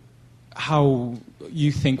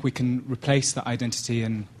you think we can replace that identity,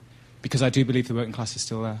 and because I do believe the working class is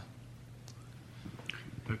still there.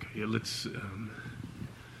 Okay, yeah, let's... Can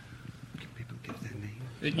people give their name?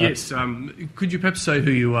 Yes, could you perhaps say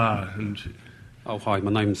who you are? Oh, hi,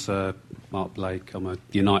 my name's Mark Blake. I'm a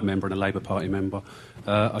Unite member and a Labour Party member.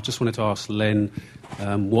 I just wanted to ask Len,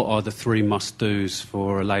 what are the 3 must-dos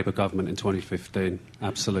for a Labour government in 2015?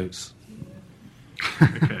 Absolutes.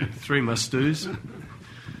 Okay, 3 must-dos.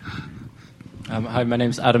 Hi, my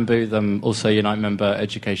name's Adam Booth. I'm also a Unite member,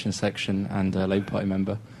 Education Section, and a Labour Party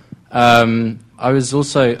member. I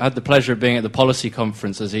had the pleasure of being at the policy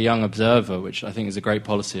conference as a young observer, which I think is a great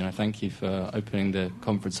policy, and I thank you for opening the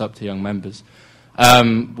conference up to young members.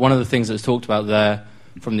 One of the things that was talked about there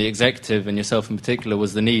from the executive, and yourself in particular,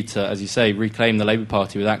 was the need to, as you say, reclaim the Labour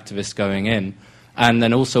Party with activists going in. And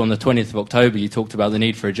then also on the 20th of October, you talked about the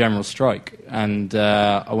need for a general strike. And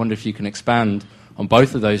I wonder if you can expand on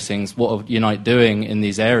both of those things. What are Unite doing in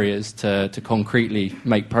these areas to concretely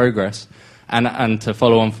make progress? And to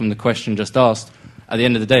follow on from the question just asked, at the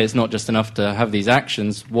end of the day, it's not just enough to have these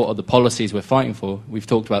actions. What are the policies we're fighting for? We've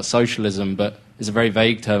talked about socialism, but it's a very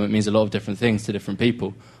vague term. It means a lot of different things to different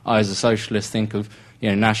people. I, as a socialist, think of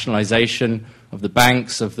nationalisation of the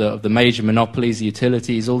banks, of the major monopolies, the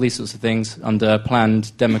utilities, all these sorts of things under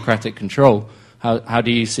planned democratic control. How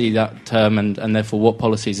do you see that term, and therefore what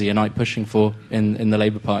policies are Unite pushing for in the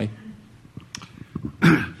Labour Party?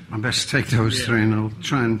 I best take those three, and I'll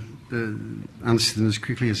try and answer them as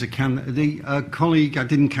quickly as I can. The colleague, I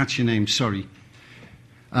didn't catch your name, sorry.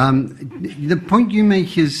 The point you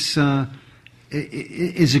make is a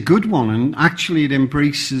good one, and actually it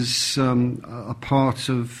embraces a part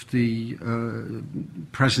of the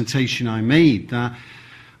presentation I made, that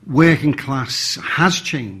working class has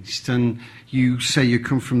changed. And you say you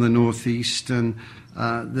come from the northeast, and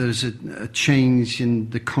there's a change in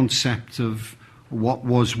the concept of what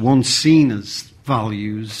was once seen as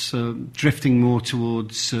values, drifting more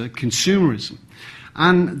towards consumerism.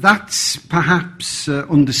 And that's perhaps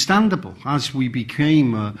understandable as we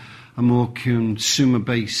became a more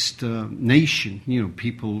consumer-based nation. You know,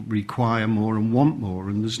 people require more and want more,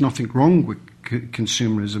 and there's nothing wrong with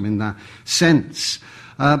consumerism in that sense.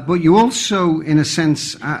 But you also, in a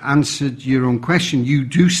sense, answered your own question. You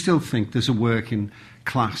do still think there's a working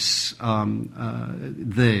class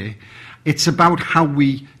there. It's about how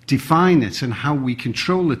we define it and how we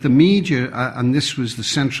control it. The media, and this was the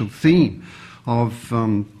central theme of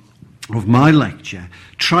my lecture,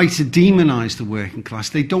 try to demonise the working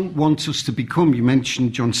class. They don't want us to become, you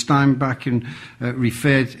mentioned John Steinbeck and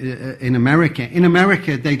referred in America. In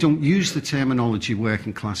America, they don't use the terminology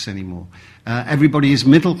working class anymore. Everybody is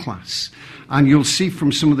middle class. And you'll see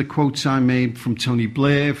from some of the quotes I made from Tony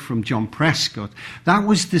Blair, from John Prescott, that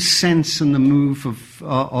was the sense and the move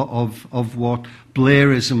of what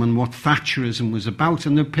Blairism and what Thatcherism was about.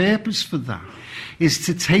 And the purpose for that is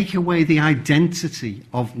to take away the identity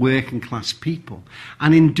of working class people,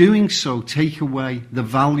 and in doing so take away the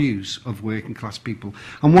values of working class people.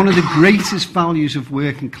 And one of the greatest values of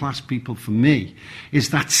working class people for me is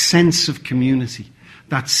that sense of community,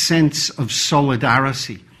 that sense of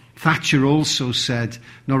solidarity. Thatcher also said,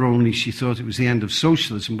 not only she thought it was the end of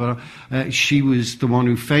socialism, but she was the one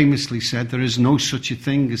who famously said there is no such a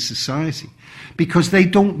thing as society. Because they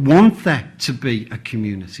don't want there to be a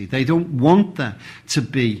community. They don't want there to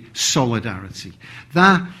be solidarity.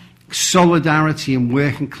 That solidarity in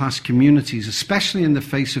working class communities, especially in the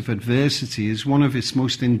face of adversity, is one of its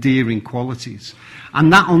most endearing qualities.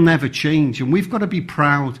 And that will never change. And we've got to be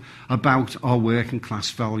proud about our working class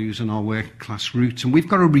values and our working class roots. And we've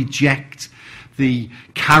got to reject the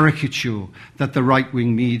caricature that the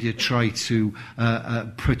right-wing media try to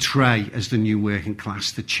portray as the new working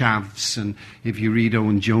class, the chavs. And if you read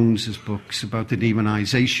Owen Jones's books about the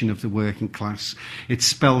demonisation of the working class, it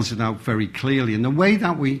spells it out very clearly. And the way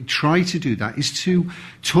that we try to do that is to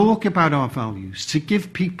talk about our values, to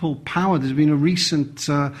give people power. There's been a recent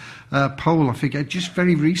poll, I forget, just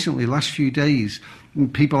very recently, last few days,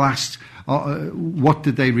 people asked what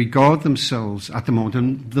did they regard themselves at the moment,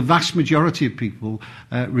 and the vast majority of people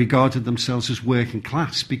regarded themselves as working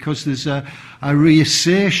class, because there's a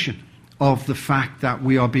reassertion of the fact that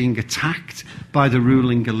we are being attacked by the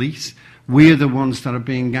ruling elite. We are the ones that are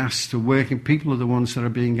being asked to work, and people are the ones that are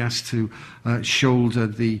being asked to shoulder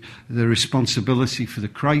the responsibility for the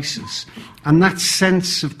crisis. And that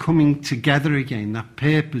sense of coming together again, that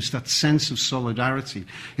purpose, that sense of solidarity,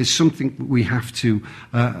 is something we have to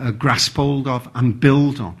grasp hold of and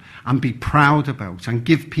build on and be proud about, and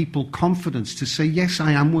give people confidence to say, yes,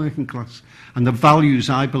 I am working class. And the values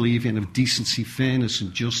I believe in of decency, fairness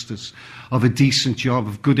and justice, of a decent job,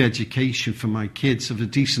 of good education for my kids, of a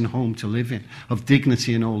decent home to live in, of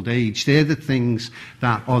dignity in old age, they're the things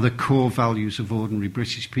that are the core values of ordinary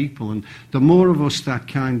British people. And the more of us that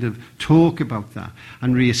kind of talk about that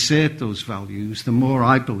and reassert those values, the more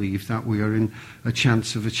I believe that we are in a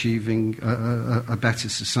chance of achieving a better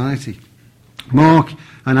society. Mark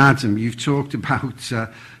and Adam, you've talked about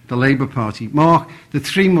the Labour Party. Mark, the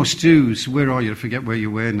three must-dos, where are you? I forget where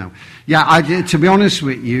you were now. Yeah, to be honest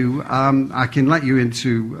with you, I can let you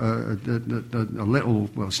into a little,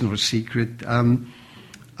 well, it's not a secret. Ed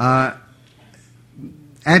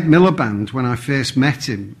Miliband, when I first met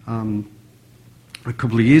him a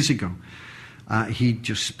couple of years ago, he'd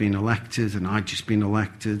just been elected and I'd just been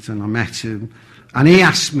elected, and I met him. And he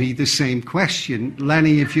asked me the same question.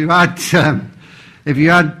 Lenny, if you had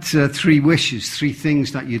three wishes, three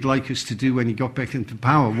things that you'd like us to do when you got back into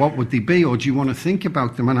power, what would they be? Or do you want to think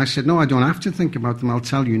about them? And I said, no, I don't have to think about them. I'll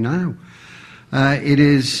tell you now. It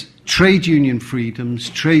is trade union freedoms,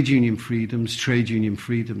 trade union freedoms, trade union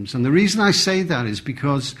freedoms. And the reason I say that is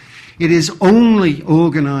because it is only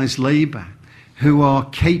organised labour who are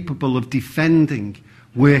capable of defending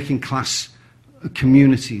working class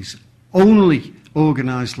communities. Only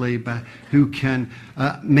organised labour who can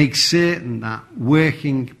make certain that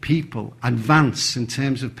working people advance in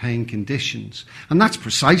terms of paying conditions. And that's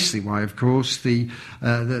precisely why, of course, the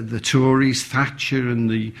Tories, Thatcher and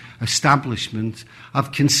the establishment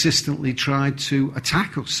have consistently tried to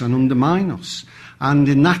attack us and undermine us. And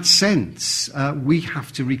in that sense, we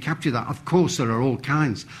have to recapture that. Of course, there are all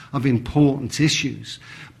kinds of important issues.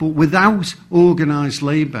 But without organised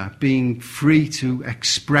labour being free to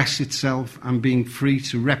express itself and being free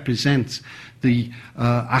to represent the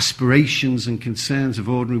aspirations and concerns of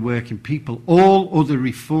ordinary working people, all other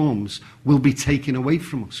reforms will be taken away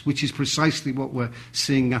from us, which is precisely what we're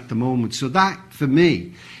seeing at the moment. So that, for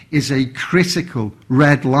me, is a critical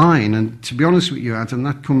red line. And to be honest with you, Adam,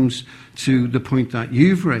 that comes to the point that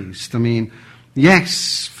you've raised. I mean,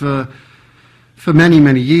 yes, for many,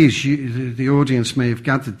 many years, the audience may have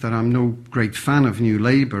gathered that I'm no great fan of New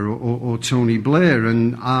Labour or Tony Blair.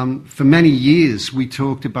 And for many years, we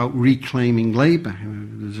talked about reclaiming Labour.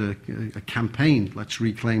 There's a campaign, Let's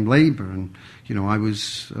Reclaim Labour. And, I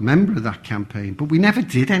was a member of that campaign. But we never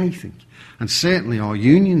did anything. And certainly our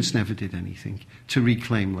unions never did anything to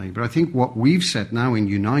reclaim Labour. I think what we've said now in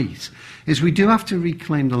Unite is we do have to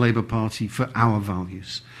reclaim the Labour Party for our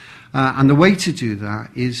values. And the way to do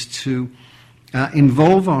that is to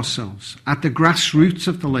involve ourselves at the grassroots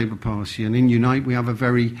of the Labour Party. And in Unite we have a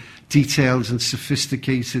very detailed and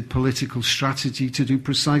sophisticated political strategy to do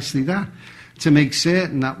precisely that, to make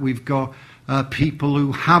certain that we've got people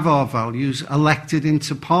who have our values elected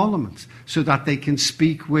into Parliament so that they can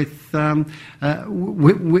speak with our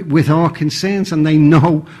concerns and they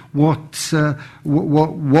know what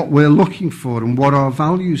we're looking for and what our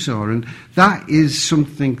values are. And that is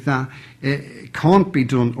something that can't be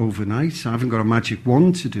done overnight. I haven't got a magic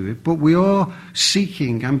wand to do it, but we are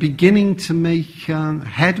seeking and beginning to make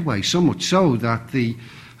headway, so much so that the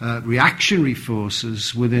reactionary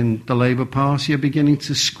forces within the Labour Party are beginning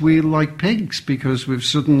to squeal like pigs because we're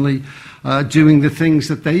suddenly doing the things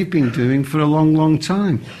that they've been doing for a long, long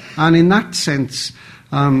time. And in that sense,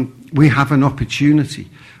 we have an opportunity.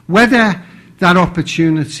 Whether that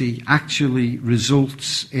opportunity actually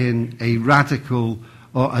results in a radical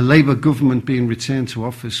or a Labour government being returned to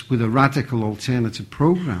office with a radical alternative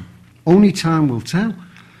programme, only time will tell.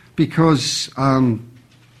 Because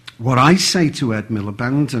what I say to Ed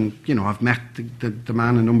Miliband, and I've met the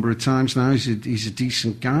man a number of times now, he's a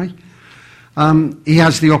decent guy. He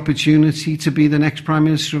has the opportunity to be the next Prime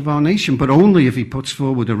Minister of our nation, but only if he puts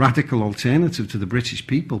forward a radical alternative to the British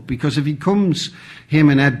people. Because if he comes, him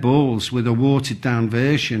and Ed Balls, with a watered-down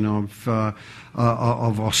version of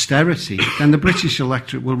austerity, then the British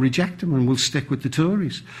electorate will reject him and will stick with the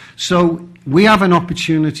Tories. So we have an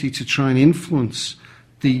opportunity to try and influence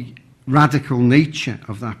the radical nature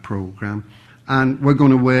of that programme, and we're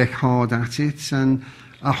going to work hard at it, and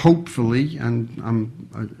hopefully, and I'm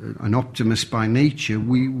an optimist by nature,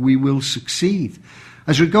 we will succeed.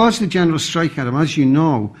 As regards the general strike, Adam, as you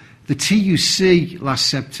know, the TUC last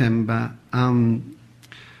September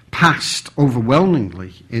passed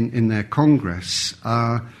overwhelmingly in their Congress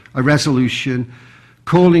a resolution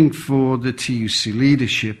calling for the TUC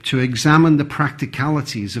leadership to examine the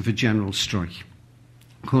practicalities of a general strike.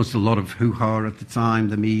 Caused a lot of hoo-ha at the time,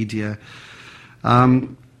 the media.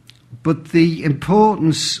 But the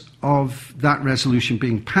importance of that resolution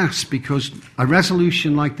being passed, because a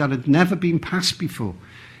resolution like that had never been passed before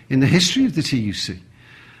in the history of the TUC.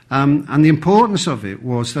 And the importance of it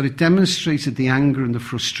was that it demonstrated the anger and the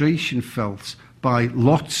frustration felt by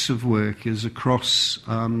lots of workers across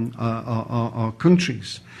our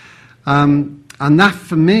countries. And that,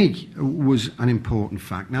 for me, was an important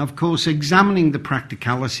fact. Now, of course, examining the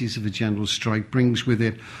practicalities of a general strike brings with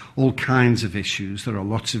it all kinds of issues. There are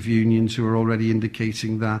lots of unions who are already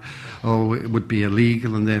indicating that, it would be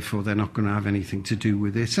illegal and therefore they're not going to have anything to do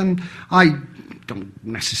with it. And I don't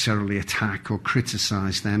necessarily attack or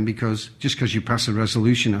criticise them, because just because you pass a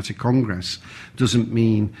resolution at a Congress doesn't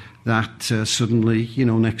mean that suddenly,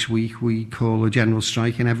 next week we call a general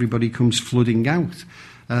strike and everybody comes flooding out.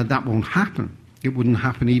 That won't happen. It wouldn't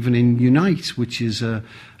happen even in Unite, which is a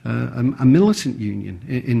militant union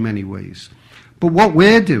in many ways. But what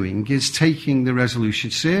we're doing is taking the resolution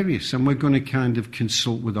serious, and we're going to kind of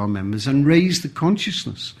consult with our members and raise the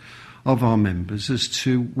consciousness of our members as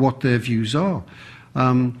to what their views are.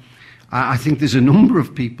 I think there's a number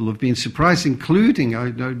of people who have been surprised, including, I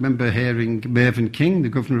remember hearing Mervyn King, the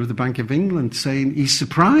Governor of the Bank of England, saying he's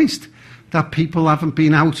surprised that people haven't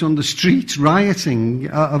been out on the streets rioting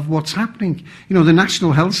of what's happening. The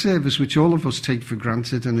National Health Service, which all of us take for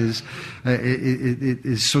granted and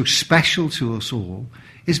is so special to us all,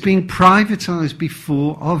 is being privatised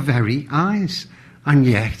before our very eyes. And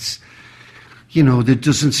yet, you know, there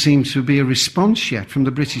doesn't seem to be a response yet from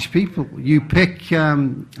the British people. You pick...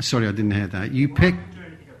 sorry, I didn't hear that. You pick...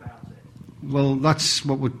 Well, that's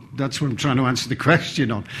what I'm trying to answer the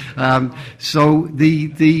question on. So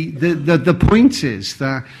the point is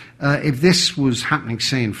that if this was happening,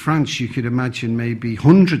 say, in France, you could imagine maybe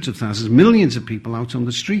hundreds of thousands, millions of people out on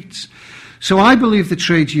the streets. So I believe the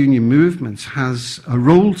trade union movement has a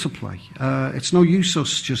role to play. It's no use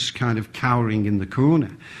us just kind of cowering in the corner.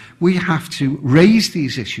 We have to raise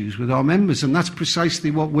these issues with our members, and that's precisely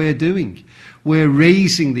what we're doing. We're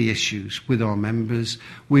raising the issues with our members.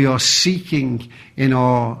 We are seeking in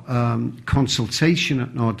our consultation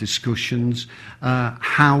and our discussions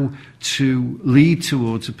how to lead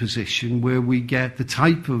towards a position where we get the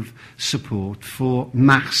type of support for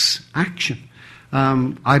mass action.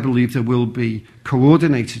 I believe there will be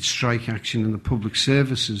coordinated strike action in the public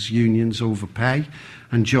services unions over pay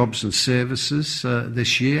and jobs and services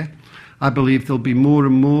this year. I believe there'll be more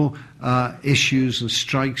and more issues and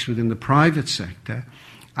strikes within the private sector,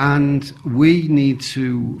 and we need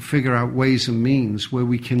to figure out ways and means where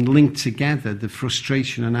we can link together the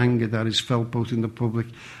frustration and anger that is felt both in the public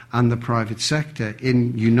and the private sector.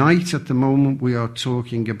 In Unite at the moment, we are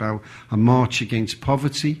talking about a march against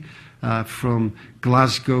poverty, from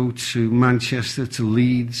Glasgow to Manchester to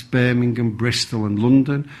Leeds, Birmingham, Bristol and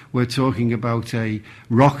London. We're talking about a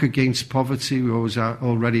rock against poverty. We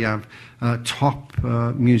already have top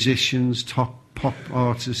musicians, top pop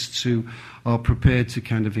artists who are prepared to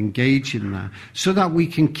kind of engage in that, so that we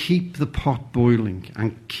can keep the pot boiling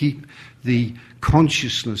and keep the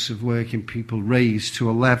consciousness of working people raised to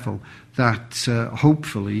a level that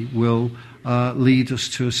hopefully will lead us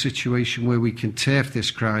to a situation where we can turf this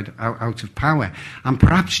crowd out of power. And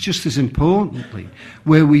perhaps just as importantly,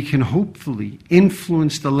 where we can hopefully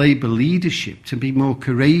influence the Labour leadership to be more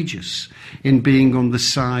courageous in being on the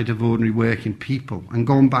side of ordinary working people. And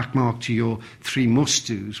going back, Mark, to your three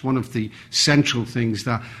must-dos, one of the central things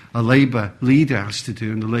that a Labour leader has to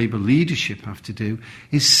do and the Labour leadership have to do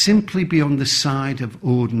is simply be on the side of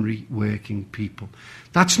ordinary working people.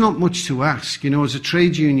 That's not much to ask. You know, as a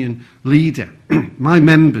trade union leader, my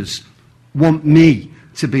members want me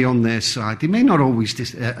to be on their side. They may not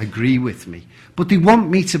always agree with me, but they want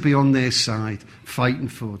me to be on their side, fighting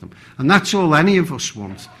for them. And that's all any of us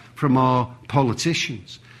want from our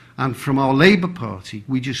politicians. And from our Labour Party,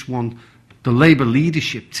 we just want the Labour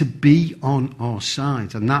leadership to be on our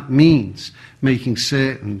side. And that means making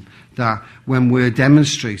certain that when we're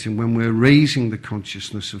demonstrating, when we're raising the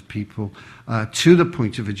consciousness of people to the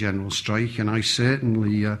point of a general strike, and I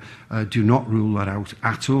certainly do not rule that out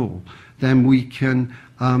at all, then we can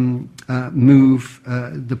move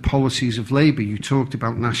the policies of Labour. You talked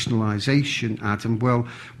about nationalisation, Adam. Well,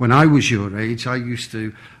 when I was your age, I used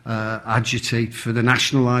to agitate for the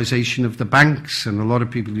nationalisation of the banks, and a lot of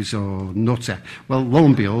people say, oh, nutter. Well, lo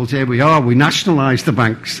and behold, here we are, we nationalised the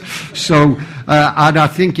banks. So, and I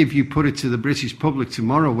think if you put it to the British public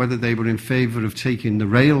tomorrow, whether they were in favour of taking the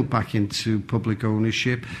rail back into public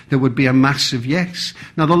ownership, there would be a massive yes.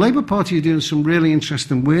 Now, the Labour Party are doing some really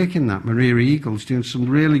interesting work in that. Maria Eagle's doing some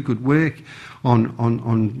really good work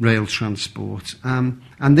on rail transport. And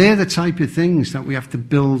they're the type of things that we have to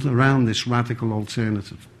build around this radical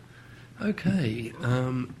alternative. Okay.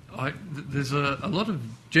 There's a lot of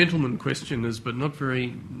gentlemen questioners, but not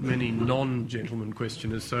very many non-gentlemen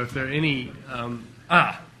questioners. So if there are any...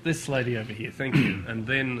 this lady over here, thank you. And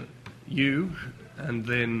then you, and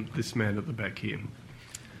then this man at the back here.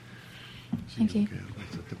 Thank you.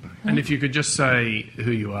 And if you could just say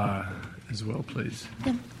who you are as well, please.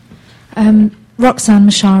 Yeah. Roxanne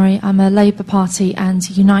Mashari. I'm a Labour Party and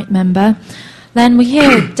Unite member. Then we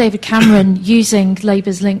hear David Cameron using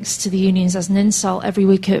Labour's links to the unions as an insult every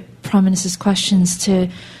week at Prime Minister's questions to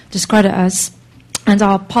discredit us. And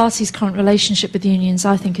our party's current relationship with the unions,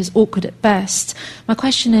 I think, is awkward at best. My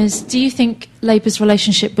question is, do you think Labour's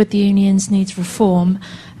relationship with the unions needs reform?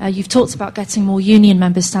 You've talked about getting more union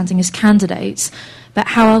members standing as candidates, but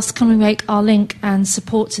how else can we make our link and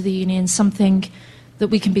support to the unions something that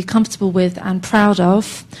we can be comfortable with and proud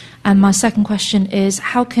of? And my second question is,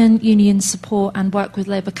 how can unions support and work with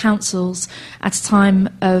Labour councils at a time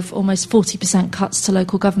of almost 40% cuts to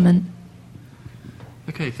local government?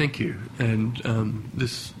 Okay, thank you. And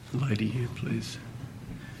this lady here, please.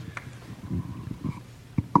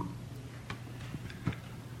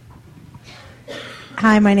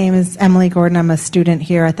 Hi, my name is Emily Gordon. I'm a student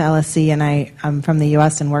here at the LSE, and I'm from the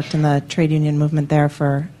U.S. and worked in the trade union movement there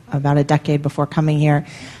for about a decade before coming here.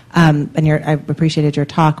 I appreciated your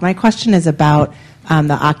talk. My question is about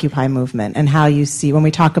the Occupy movement and how you see, when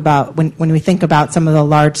we talk about, when we think about some of the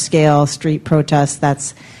large-scale street protests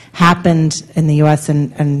that's happened in the U.S.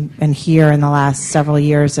 and here in the last several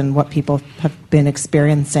years and what people have been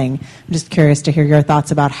experiencing. I'm just curious to hear your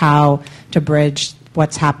thoughts about how to bridge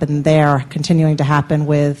what's happened there, continuing to happen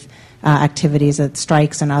with activities at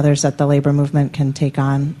strikes and others that the labor movement can take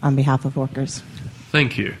on behalf of workers.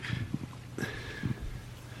 Thank you.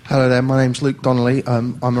 Hello there, my name's Luke Donnelly.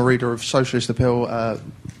 I'm a reader of Socialist Appeal,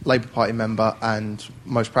 Labour Party member, and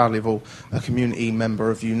most proudly of all, a community member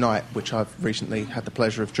of Unite, which I've recently had the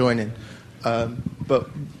pleasure of joining. But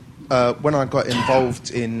when I got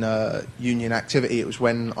involved in union activity, it was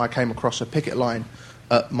when I came across a picket line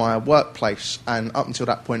at my workplace, and up until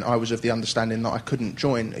that point I was of the understanding that I couldn't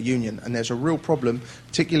join a union. And there's a real problem,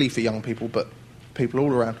 particularly for young people, but people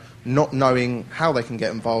all around, not knowing how they can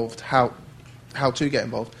get involved, how to get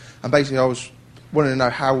involved. And basically I was wanting to know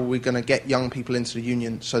how are we going to get young people into the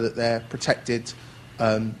union so that they're protected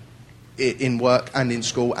in work and in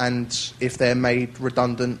school, and if they're made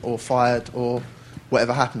redundant or fired or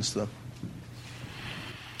whatever happens to them.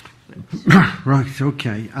 Right,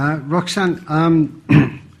 okay.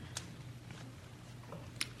 Roxanne,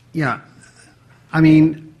 yeah, I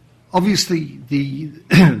mean, obviously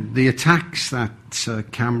the attacks that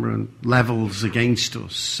Cameron levels against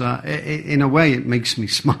us, in a way it makes me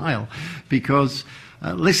smile, because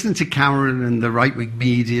listening to Cameron and the right-wing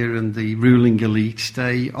media and the ruling elite,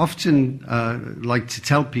 they often like to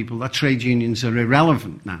tell people that trade unions are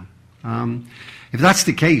irrelevant now. If that's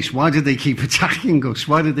the case, why do they keep attacking us?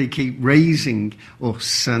 Why do they keep raising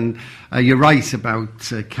us? And you're right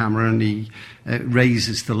about Cameron. He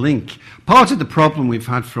raises the link. Part of the problem we've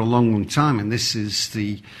had for a long, long time, and this is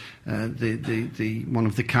the one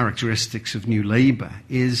of the characteristics of New Labour,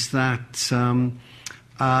 is that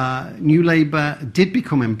New Labour did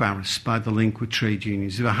become embarrassed by the link with trade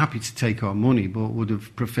unions. They were happy to take our money, but would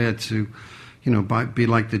have preferred to, be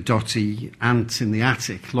like the dotty ant in the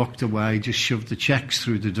attic, locked away, just shove the cheques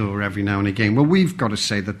through the door every now and again. Well, we've got to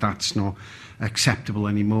say that that's not acceptable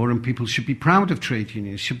anymore, and people should be proud of trade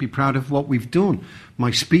unions, should be proud of what we've done.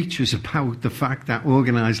 My speech was about the fact that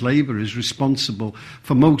organised labour is responsible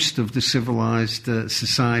for most of the civilised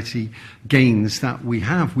society gains that we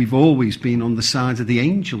have. We've always been on the side of the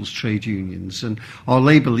angels, trade unions, and our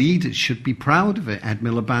labour leaders should be proud of it. Ed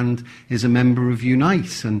Miliband is a member of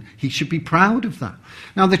Unite, and he should be proud of that.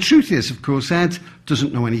 Now, the truth is, of course, Ed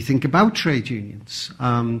doesn't know anything about trade unions.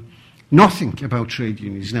 Nothing about trade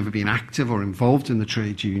unions. He's never been active or involved in the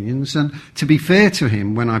trade unions. And to be fair to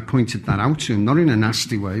him, when I pointed that out to him, not in a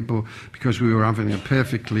nasty way, but because we were having a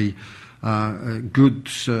perfectly good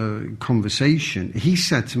conversation, he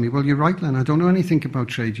said to me, well, you're right, Len, I don't know anything about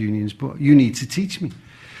trade unions, but you need to teach me.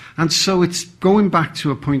 And so it's going back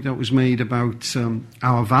to a point that was made about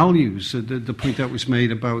our values, the point that was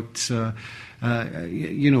made about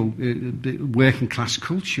working class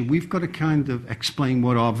culture. We've got to kind of explain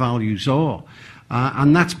what our values are.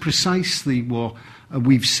 And that's precisely what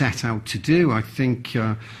we've set out to do. I think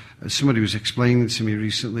somebody was explaining to me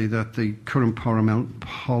recently that the current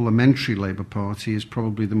parliamentary Labour Party is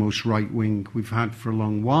probably the most right-wing we've had for a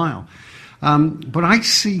long while. But I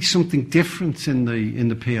see something different in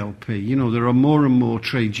the PLP. There are more and more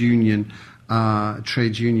trade union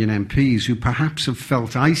MPs who perhaps have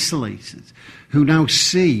felt isolated, who now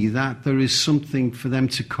see that there is something for them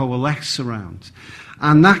to coalesce around.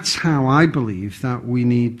 And that's how I believe that we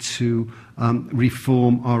need to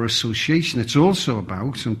reform our association. It's also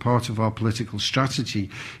about, and part of our political strategy,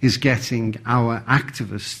 is getting our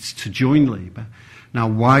activists to join Labour. Now,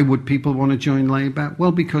 why would people want to join Labour?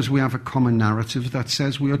 Well, because we have a common narrative that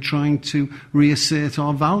says we are trying to reassert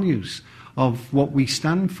our values of what we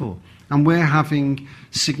stand for. And we're having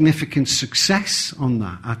significant success on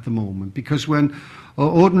that at the moment, because when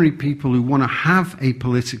ordinary people who want to have a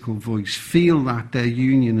political voice feel that their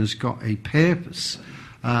union has got a purpose,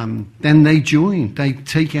 then they join, they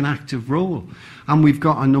take an active role. And we've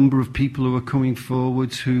got a number of people who are coming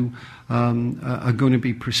forward who are going to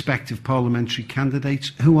be prospective parliamentary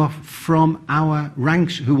candidates who are from our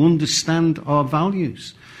ranks, who understand our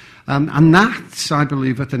values. And that, I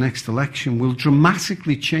believe, at the next election will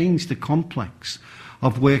dramatically change the complex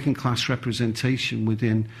of working class representation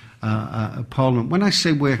within Parliament. When I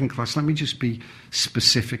say working class, let me just be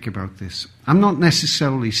specific about this. I'm not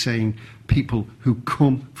necessarily saying people who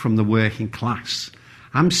come from the working class.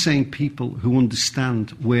 I'm saying people who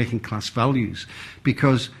understand working class values,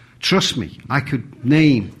 because trust me, I could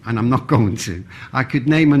name, and I'm not going to, I could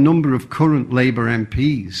name a number of current Labour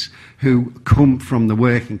MPs who come from the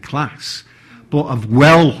working class. but have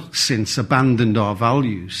well since abandoned our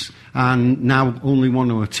values and now only want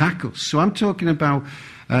to attack us. So I'm talking about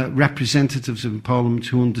representatives in Parliament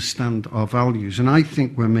who understand our values, and I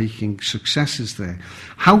think we're making successes there.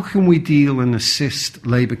 How can we deal and assist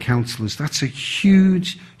Labour councillors? That's a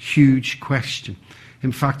huge, huge question.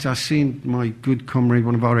 In fact, I've seen my good comrade,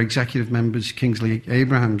 one of our executive members, Kingsley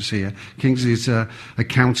Abrahams here. Kingsley is a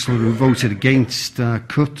councillor who voted against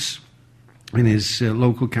cuts in his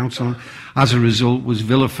local council, as a result was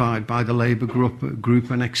vilified by the Labour group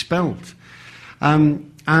and expelled.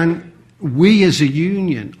 And we as a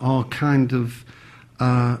union are kind of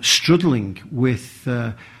struggling with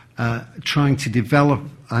trying to develop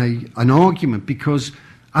an argument, because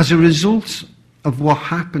as a result of what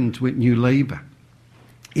happened with New Labour,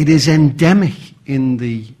 it is endemic in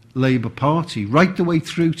the Labour Party, right the way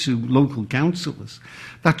through to local councillors,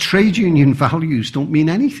 that trade union values don't mean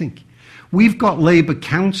anything. We've got Labour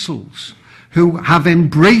councils who have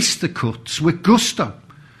embraced the cuts with gusto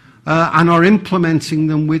and are implementing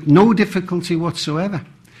them with no difficulty whatsoever.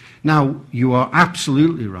 Now, you are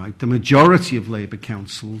absolutely right. The majority of Labour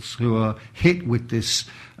councils who are hit with this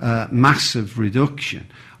massive reduction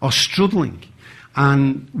are struggling.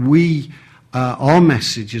 And our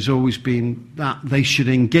message has always been that they should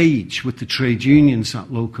engage with the trade unions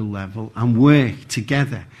at local level and work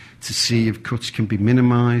together to see if cuts can be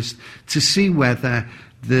minimised, to see whether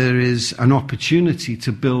there is an opportunity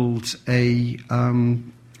to build a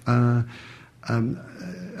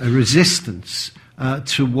resistance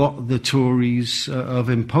to what the Tories have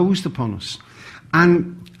imposed upon us.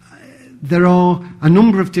 And there are a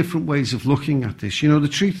number of different ways of looking at this. You know, the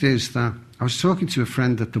truth is that I was talking to a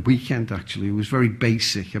friend at the weekend, actually, who was very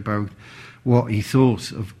basic about what he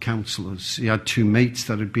thought of councillors. He had two mates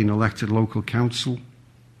that had been elected local councillors,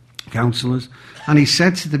 and he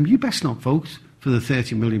said to them, you best not vote for the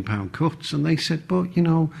 £30 million cuts. And they said, but, you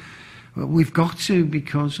know, we've got to,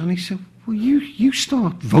 because... And he said, well, you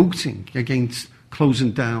start voting against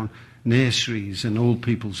closing down nurseries and old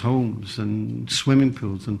people's homes and swimming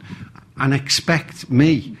pools and expect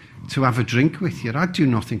me to have a drink with you. I'd do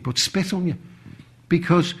nothing but spit on you,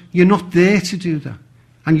 because you're not there to do that.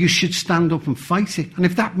 And you should stand up and fight it. And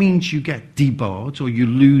if that means you get debarred or you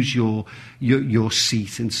lose your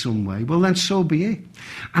seat in some way, well, then so be it.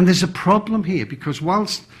 And there's a problem here, because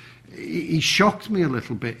whilst he shocked me a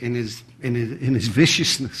little bit in his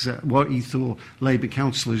viciousness at what he thought Labour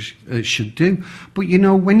councillors should do. But, you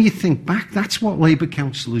know, when you think back, that's what Labour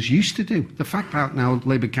councillors used to do. The fact that now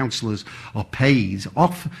Labour councillors are paid,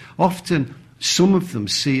 often some of them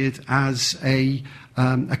see it as a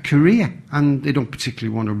career, and they don't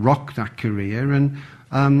particularly want to rock that career, and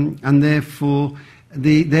therefore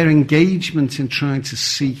their engagement in trying to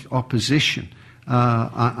seek opposition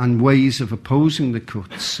and ways of opposing the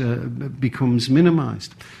cuts becomes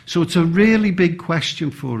minimised. So it's a really big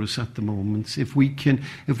question for us at the moment. If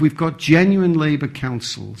we've got genuine Labour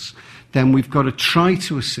councils, then we've got to try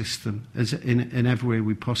to assist them in every way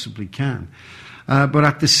we possibly can. But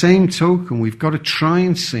at the same token, we've got to try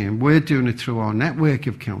and see, and we're doing it through our network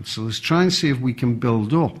of councillors, try and see if we can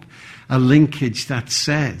build up a linkage that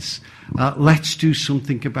says, let's do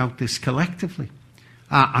something about this collectively.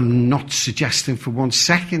 I'm not suggesting for 1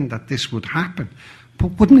 second that this would happen,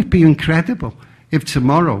 but wouldn't it be incredible if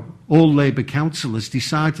tomorrow all Labour councillors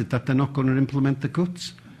decided that they're not going to implement the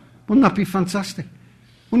cuts? Wouldn't that be fantastic?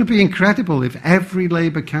 Wouldn't it be incredible if every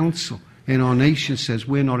Labour council in our nation says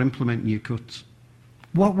we're not implementing your cuts?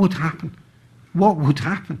 What would happen? What would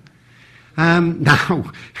happen?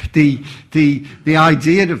 Now, the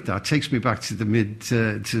idea of that takes me back to the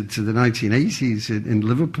to the 1980s in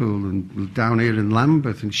Liverpool and down here in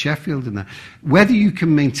Lambeth and Sheffield and that. Whether you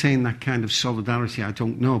can maintain that kind of solidarity, I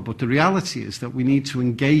don't know. But the reality is that we need to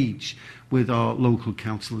engage with our local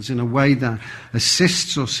councillors in a way that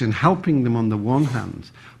assists us in helping them on the one hand,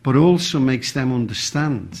 but also makes them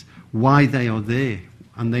understand why they are there.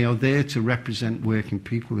 And they are there to represent working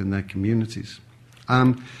people in their communities.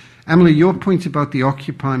 Emily, your point about the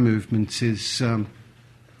Occupy movement is a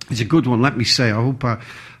good one. Let me say, I hope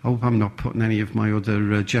I'm not putting any of my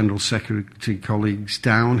other General Secretary colleagues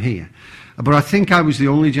down here. But I think I was the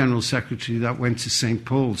only General Secretary that went to St.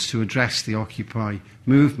 Paul's to address the Occupy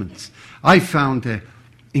movement. I found it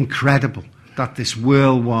incredible that this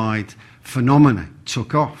worldwide phenomena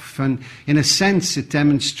took off. And in a sense, it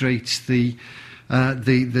demonstrates the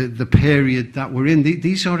period that we're in.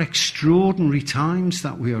 These are extraordinary times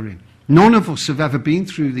that we are in. None of us have ever been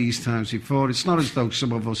through these times before. It's not as though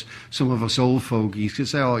some of us old fogies could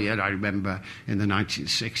say, oh, yeah, I remember in the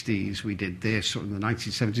 1960s we did this, or in the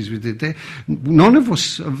 1970s we did that. None of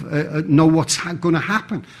us know what's going to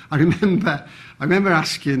happen. I remember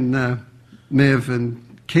asking Mervyn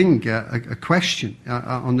King a question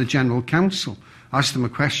on the General Council. I asked him a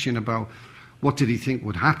question about what did he think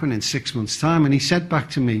would happen in 6 months' time, and he said back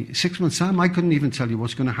to me, 6 months' time, I couldn't even tell you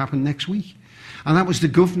what's going to happen next week. And that was the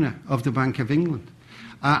governor of the Bank of England.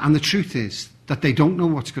 And the truth is that they don't know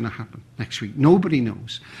what's going to happen next week. Nobody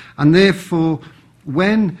knows. And therefore,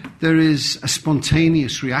 when there is a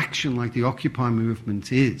spontaneous reaction like the Occupy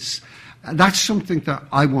movement is, that's something that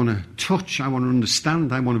I want to touch, I want to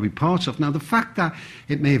understand, I want to be part of. Now, the fact that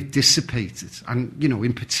it may have dissipated, and,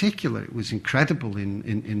 in particular, it was incredible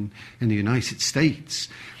in the United States.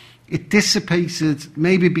 It dissipated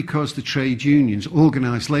maybe because the trade unions,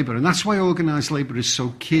 organised labour, and that's why organised labour is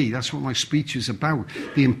so key. That's what my speech is about,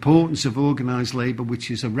 the importance of organised labour, which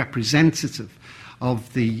is a representative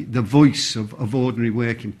of the voice of ordinary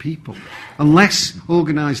working people. Unless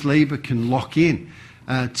organised labour can lock in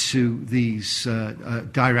to these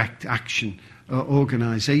direct action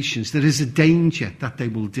organisations, there is a danger that they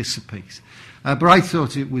will dissipate. But I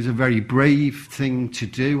thought it was a very brave thing to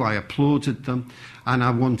do. I applauded them, and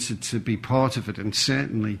I wanted to be part of it. And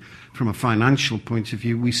certainly, from a financial point of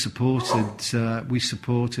view, we supported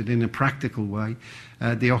in a practical way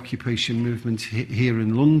the occupation movement here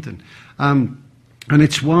in London. And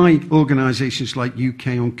it's why organisations like UK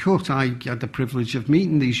Uncut, I had the privilege of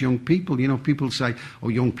meeting these young people. People say, oh,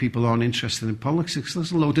 young people aren't interested in politics.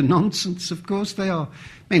 There's a load of nonsense. Of course they are.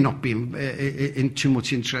 May not be too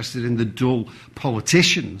much interested in the dull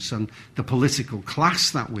politicians and the political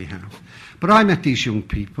class that we have. But I met these young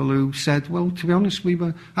people who said, well, to be honest, we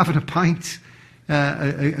were having a pint.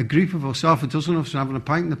 A group of us, half a dozen of us, having a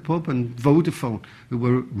pint in the pub, and Vodafone, who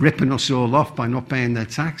were ripping us all off by not paying their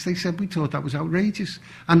tax, they said we thought that was outrageous.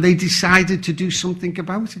 And they decided to do something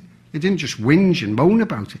about it. They didn't just whinge and moan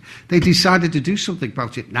about it. They decided to do something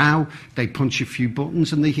about it. Now they punch a few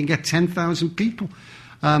buttons and they can get 10,000 people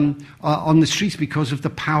on the streets because of the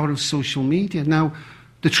power of social media. Now,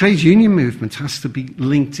 the trade union movement has to be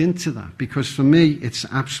linked into that, because for me it's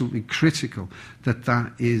absolutely critical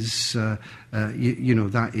that is the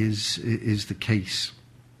case.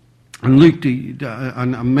 And Luke,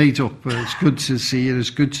 I'm made up. It's good to see you.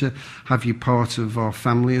 It's good to have you part of our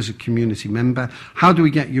family as a community member. How do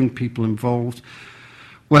we get young people involved?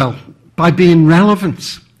 Well, by being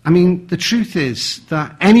relevant. I mean, the truth is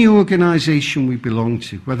that any organisation we belong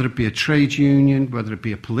to, whether it be a trade union, whether it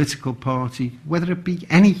be a political party, whether it be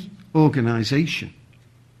any organisation,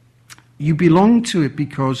 you belong to it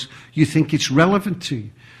because you think it's relevant to you.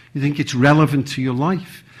 You think it's relevant to your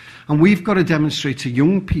life. And we've got to demonstrate to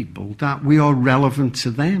young people that we are relevant to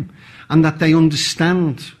them and that they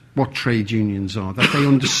understand what trade unions are, that they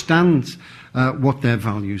understand what their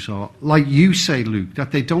values are. Like you say, Luke,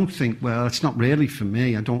 that they don't think, well, it's not really for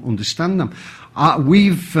me, I don't understand them.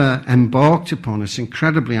 We've embarked upon this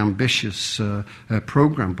incredibly ambitious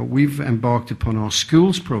programme, but we've embarked upon our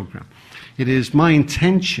schools programme. It is my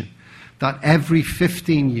intention that every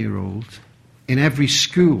 15-year-old in every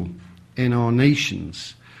school in our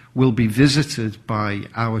nations will be visited by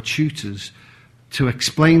our tutors to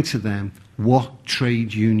explain to them what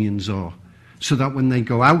trade unions are, so that when they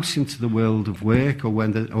go out into the world of work or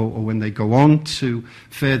when they go on to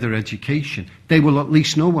further education, they will at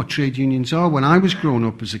least know what trade unions are. When I was growing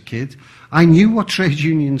up as a kid, I knew what trade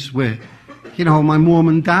unions were. My mum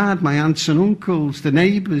and dad, my aunts and uncles, the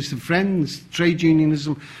neighbours, the friends, trade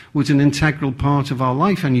unionism was an integral part of our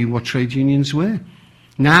life. I knew what trade unions were.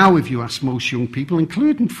 Now, if you ask most young people,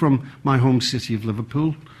 including from my home city of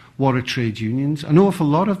Liverpool, what are trade unions, an awful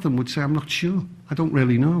lot of them would say, I'm not sure. I don't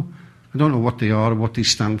really know. I don't know what they are or what they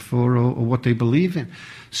stand for or what they believe in.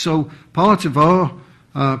 So part of our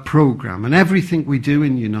programme and everything we do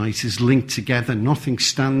in Unite is linked together. Nothing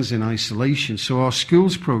stands in isolation. So our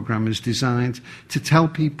schools programme is designed to tell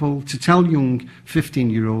people, to tell young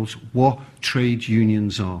 15-year-olds what trade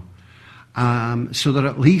unions are. So that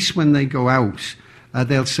at least when they go out,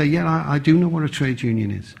 they'll say, yeah, I do know what a trade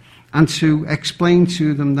union is. And to explain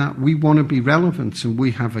to them that we want to be relevant, and we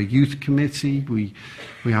have a youth committee, we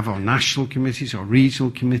have our national committees, our regional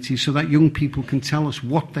committees, so that young people can tell us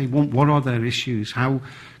what they want, what are their issues, how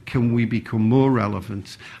can we become more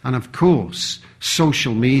relevant. And of course,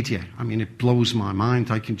 social media, I mean, it blows my mind.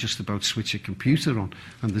 I can just about switch a computer on,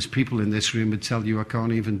 and there's people in this room who tell you I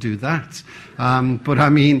can't even do that. But I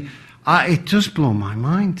mean, it does blow my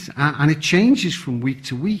mind, and it changes from week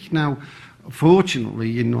to week. Now,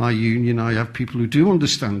 Fortunately, in my union, I have people who do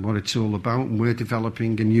understand what it's all about, and we're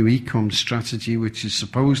developing a new e-com strategy, which is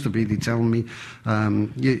supposed to be, they tell me,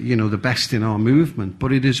 the best in our movement.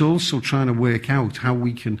 But it is also trying to work out how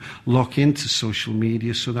we can lock into social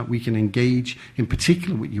media so that we can engage, in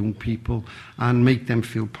particular with young people, and make them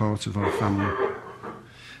feel part of our family.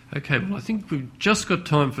 Okay, well, I think we've just got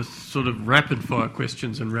time for sort of rapid-fire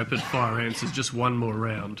questions and rapid-fire answers, just one more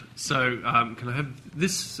round. So can I have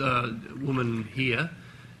this woman here,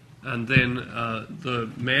 and then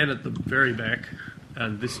the man at the very back,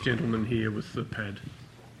 and this gentleman here with the pad.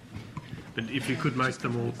 But if you could make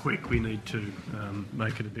them all quick, we need to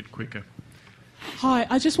make it a bit quicker. Hi,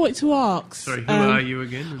 I just wanted to ask... Sorry, who are you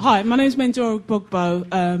again? Hi, my name's Mendora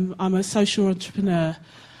Gbogbo. I'm a social entrepreneur.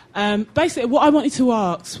 Basically, what I wanted to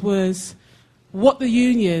ask was what the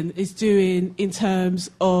union is doing in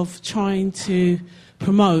terms of trying to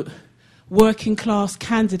promote working class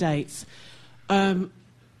candidates. I'm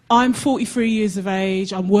 43 years of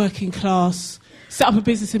age, I'm working class, set up a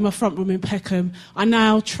business in my front room in Peckham. I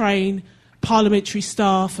now train parliamentary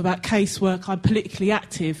staff about casework, I'm politically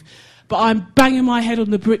active, but I'm banging my head on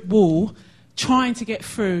the brick wall trying to get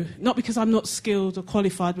through, not because I'm not skilled or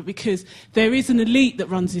qualified, but because there is an elite that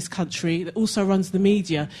runs this country, that also runs the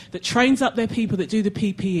media, that trains up their people that do the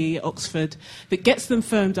PPE at Oxford, that gets them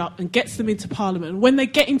firmed up and gets them into Parliament. And when they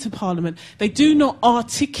get into Parliament, they do not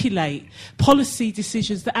articulate policy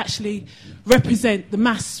decisions that actually represent the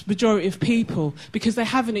mass majority of people because they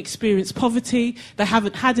haven't experienced poverty, they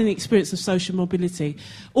haven't had any experience of social mobility.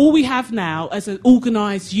 All we have now as an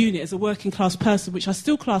organised unit, as a working class person, which I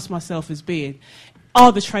still class myself as being,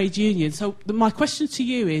 are the trade unions. So my question to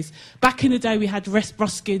you is, back in the day we had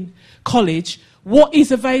Ruskin College, what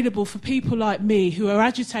is available for people like me who are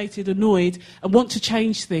agitated, annoyed and want to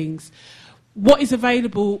change things? What is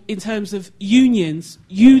available in terms of unions?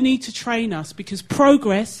 You need to train us because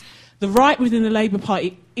progress, the right within the Labour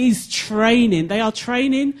Party is training. They are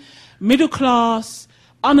training middle class,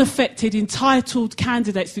 unaffected, entitled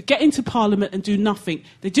candidates to get into Parliament and do nothing.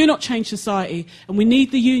 They do not change society, and we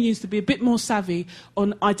need the unions to be a bit more savvy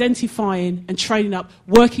on identifying and training up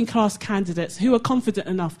working class candidates who are confident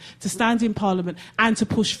enough to stand in Parliament and to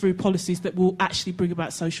push through policies that will actually bring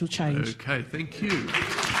about social change. Okay, thank you.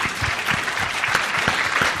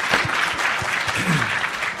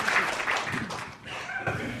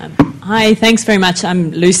 Hi, thanks very much. I'm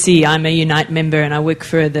Lucy. I'm a Unite member and I work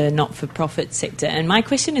for the not-for-profit sector. And my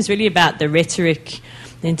question is really about the rhetoric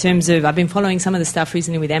in terms of, I've been following some of the stuff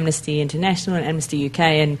recently with Amnesty International and Amnesty UK,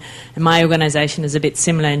 and my organisation is a bit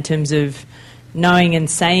similar in terms of knowing and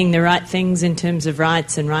saying the right things in terms of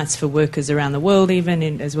rights and rights for workers around the world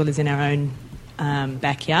even, as well as in our own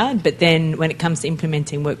backyard. But then when it comes to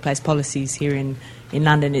implementing workplace policies here in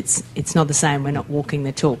London, it's not the same. We're not walking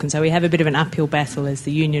the talk. And so we have a bit of an uphill battle as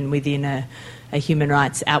the union within a human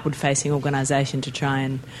rights outward-facing organisation to try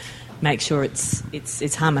and make sure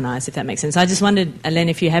it's harmonised, if that makes sense. I just wondered, Len,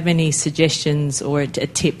 if you have any suggestions or a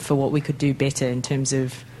tip for what we could do better in terms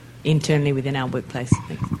of internally within our workplace.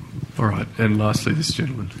 Thanks. All right, and lastly, this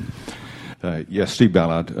gentleman. Yes, Steve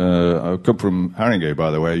Ballard. I come from Haringey, by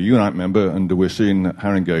the way, a Unite member, and we're seeing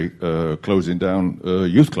Haringey closing down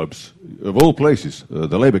youth clubs, of all places.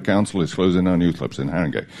 The Labour Council is closing down youth clubs in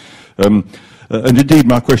Haringey. And indeed,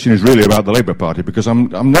 my question is really about the Labour Party, because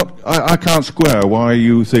I can't square why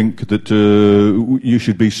you think that you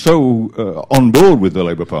should be so on board with the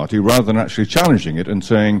Labour Party rather than actually challenging it and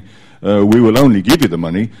saying, we will only give you the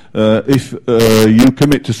money if you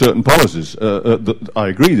commit to certain policies. I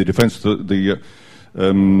agree, the defence of the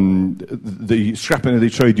scrapping of the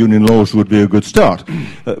trade union laws would be a good start.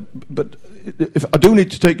 But if I do need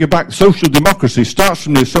to take you back, social democracy starts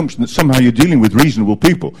from the assumption that somehow you're dealing with reasonable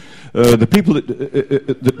people. The people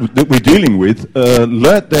that we're dealing with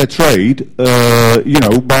learnt their trade,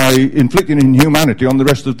 by inflicting inhumanity on the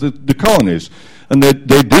rest of the colonies. And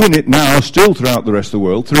they're doing it now still throughout the rest of the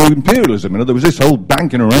world through imperialism. There was this whole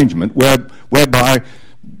banking arrangement whereby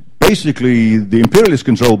basically the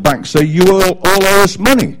imperialist-controlled banks say, you all owe us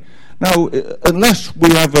money. Now, unless we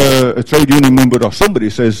have a trade union member or somebody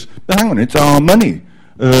says, hang on, it's our money.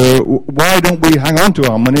 Why don't we hang on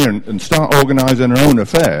to our money and start organising our own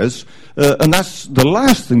affairs? And that's the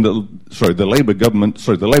last thing that,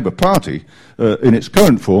 the Labour Party, in its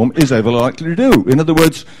current form, is ever likely to do. In other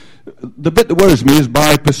words, the bit that worries me is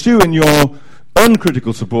by pursuing your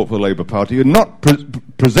uncritical support for the Labour Party and not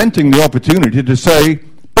presenting the opportunity to say,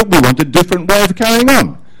 but we want a different way of carrying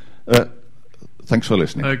on. Thanks for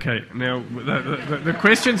listening. Okay, now the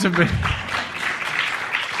questions have been...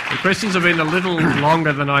 The questions have been a little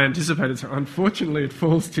longer than I anticipated, so unfortunately it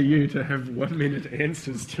falls to you to have 1 minute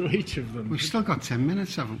answers to each of them. We've still got 10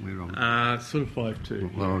 minutes, haven't we, Ron? Sort of 5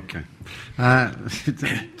 too. Well, okay.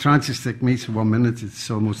 Trying to stick me to 1 minute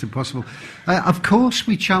is almost impossible. Of course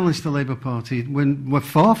we challenge the Labour Party when we're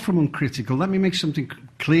far from uncritical. Let me make something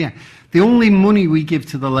clear. The only money we give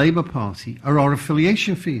to the Labour Party are our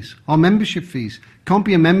affiliation fees, our membership fees. Can't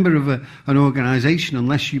be a member of an organisation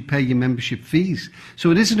unless you pay your membership fees.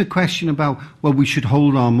 So it isn't a question about, well, we should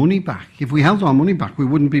hold our money back. If we held our money back, we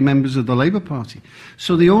wouldn't be members of the Labour Party.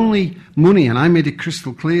 So the only money, and I made it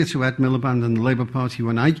crystal clear to Ed Miliband and the Labour Party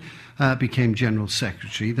when I became General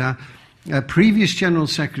Secretary, that previous General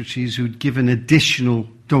Secretaries who'd given additional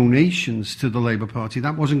donations to the Labour Party,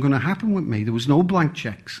 that wasn't going to happen with me. There was no blank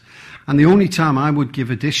cheques. And the only time I would give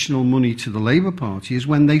additional money to the Labour Party is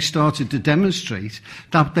when they started to demonstrate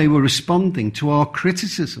that they were responding to our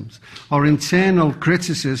criticisms. Our internal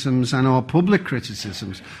criticisms and our public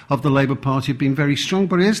criticisms of the Labour Party have been very strong.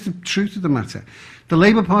 But here's the truth of the matter. The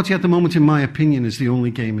Labour Party at the moment, in my opinion, is the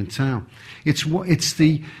only game in town. It's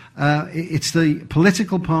the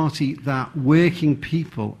political party that working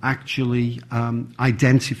people actually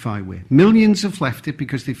identify with. Millions have left it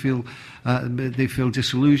because they feel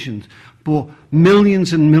disillusioned. But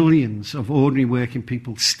millions and millions of ordinary working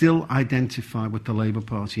people still identify with the Labour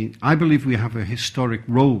Party. I believe we have a historic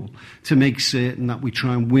role to make certain that we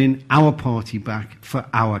try and win our party back for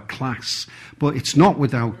our class. But it's not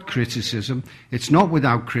without criticism. It's not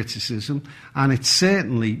without criticism. And it's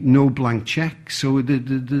certainly no blank cheque. So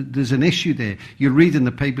there's an issue there. You read in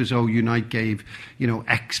the papers, Unite gave,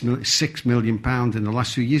 £6 million in the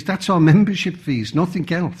last few years. That's our membership fees,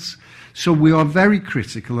 nothing else. So we are very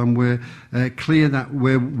critical, and we're clear that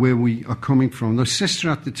where we are coming from. The sister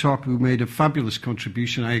at the top who made a fabulous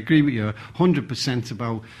contribution, I agree with you 100%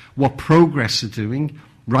 about what Progress are doing,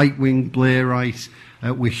 right-wing, Blairite,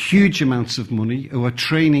 with huge amounts of money, who are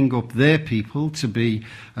training up their people to be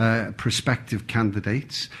prospective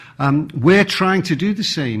candidates. We're trying to do the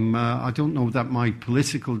same. I don't know that my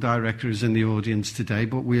political director is in the audience today,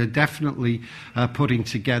 but we are definitely putting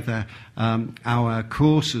together our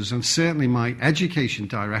courses, and certainly my education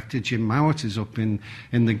director, Jim Mowat, is up in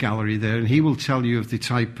the gallery there, and he will tell you of the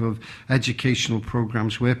type of educational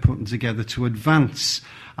programmes we're putting together to advance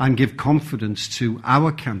and give confidence to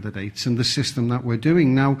our candidates and the system that we're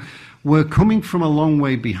doing. Now, we're coming from a long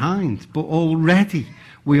way behind, but already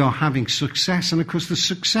we are having success. And of course, the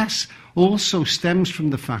success also stems from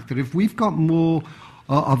the fact that if we've got more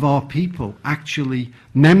of our people actually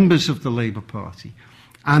members of the Labour Party,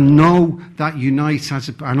 and know that Unite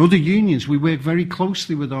and other unions, we work very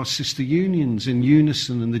closely with our sister unions in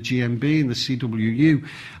Unison and the GMB and the CWU,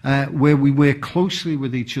 where we work closely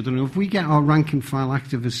with each other. And if we get our rank and file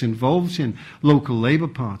activists involved in local Labour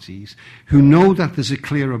parties who know that there's a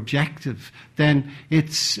clear objective, then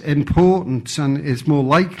it's important and it's more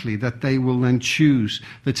likely that they will then choose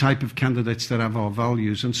the type of candidates that have our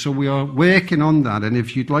values. And so we are working on that. And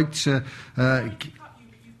if you'd like to...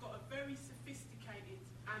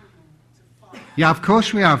 Yeah, of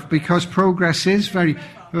course we have, because Progress is very...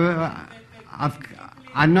 I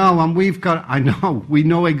know, and we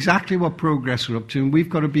know exactly what Progress are up to, and we've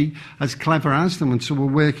got to be as clever as them, and so we're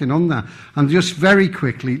working on that. And just very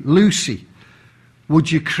quickly, Lucy, would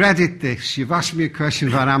you credit this? You've asked me a question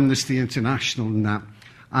about Amnesty International and that,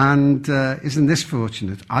 and isn't this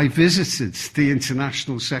fortunate? I visited the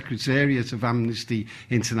International Secretariat of Amnesty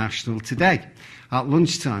International today at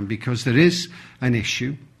lunchtime, because there is an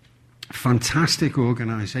issue. Fantastic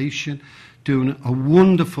organisation, doing a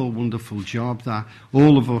wonderful, wonderful job that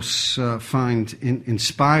all of us find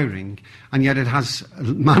inspiring, and yet it has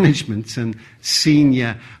management and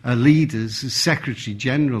senior leaders, Secretary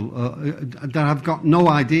General, that have got no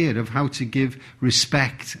idea of how to give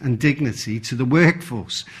respect and dignity to the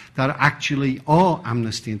workforce that actually are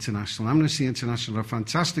Amnesty International. Amnesty International are a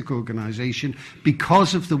fantastic organisation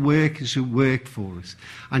because of the workers who work for us,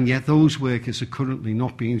 and yet those workers are currently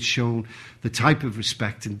not being shown the type of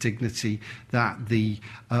respect and dignity that the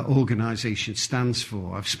organisation stands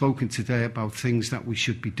for. I've spoken today about things that we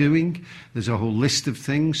should be doing. There's a whole list of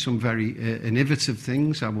things, some very innovative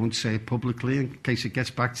things. I won't say it publicly in case it gets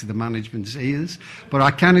back to the management's ears. But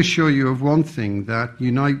I can assure you of one thing, that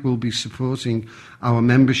Unite will be supporting our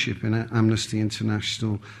membership in Amnesty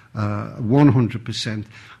International 100%.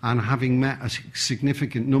 And having met a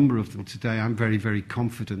significant number of them today, I'm very, very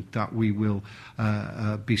confident that we will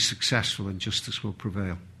be successful and justice will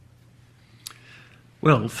prevail.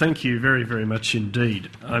 Well, thank you very, very much indeed.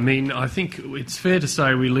 I mean, I think it's fair to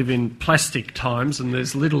say we live in plastic times, and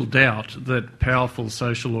there's little doubt that powerful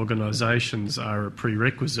social organisations are a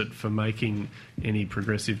prerequisite for making any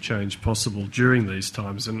progressive change possible during these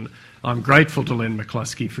times. And I'm grateful to Len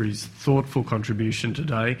McCluskey for his thoughtful contribution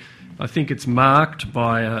today. I think it's marked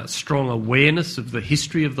by a strong awareness of the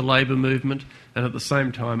history of the labour movement and at the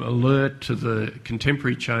same time alert to the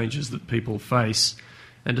contemporary changes that people face,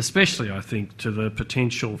 and especially, I think, to the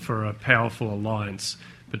potential for a powerful alliance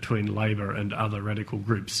between Labor and other radical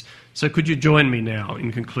groups. So could you join me now,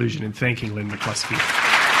 in conclusion, in thanking Len McCluskey?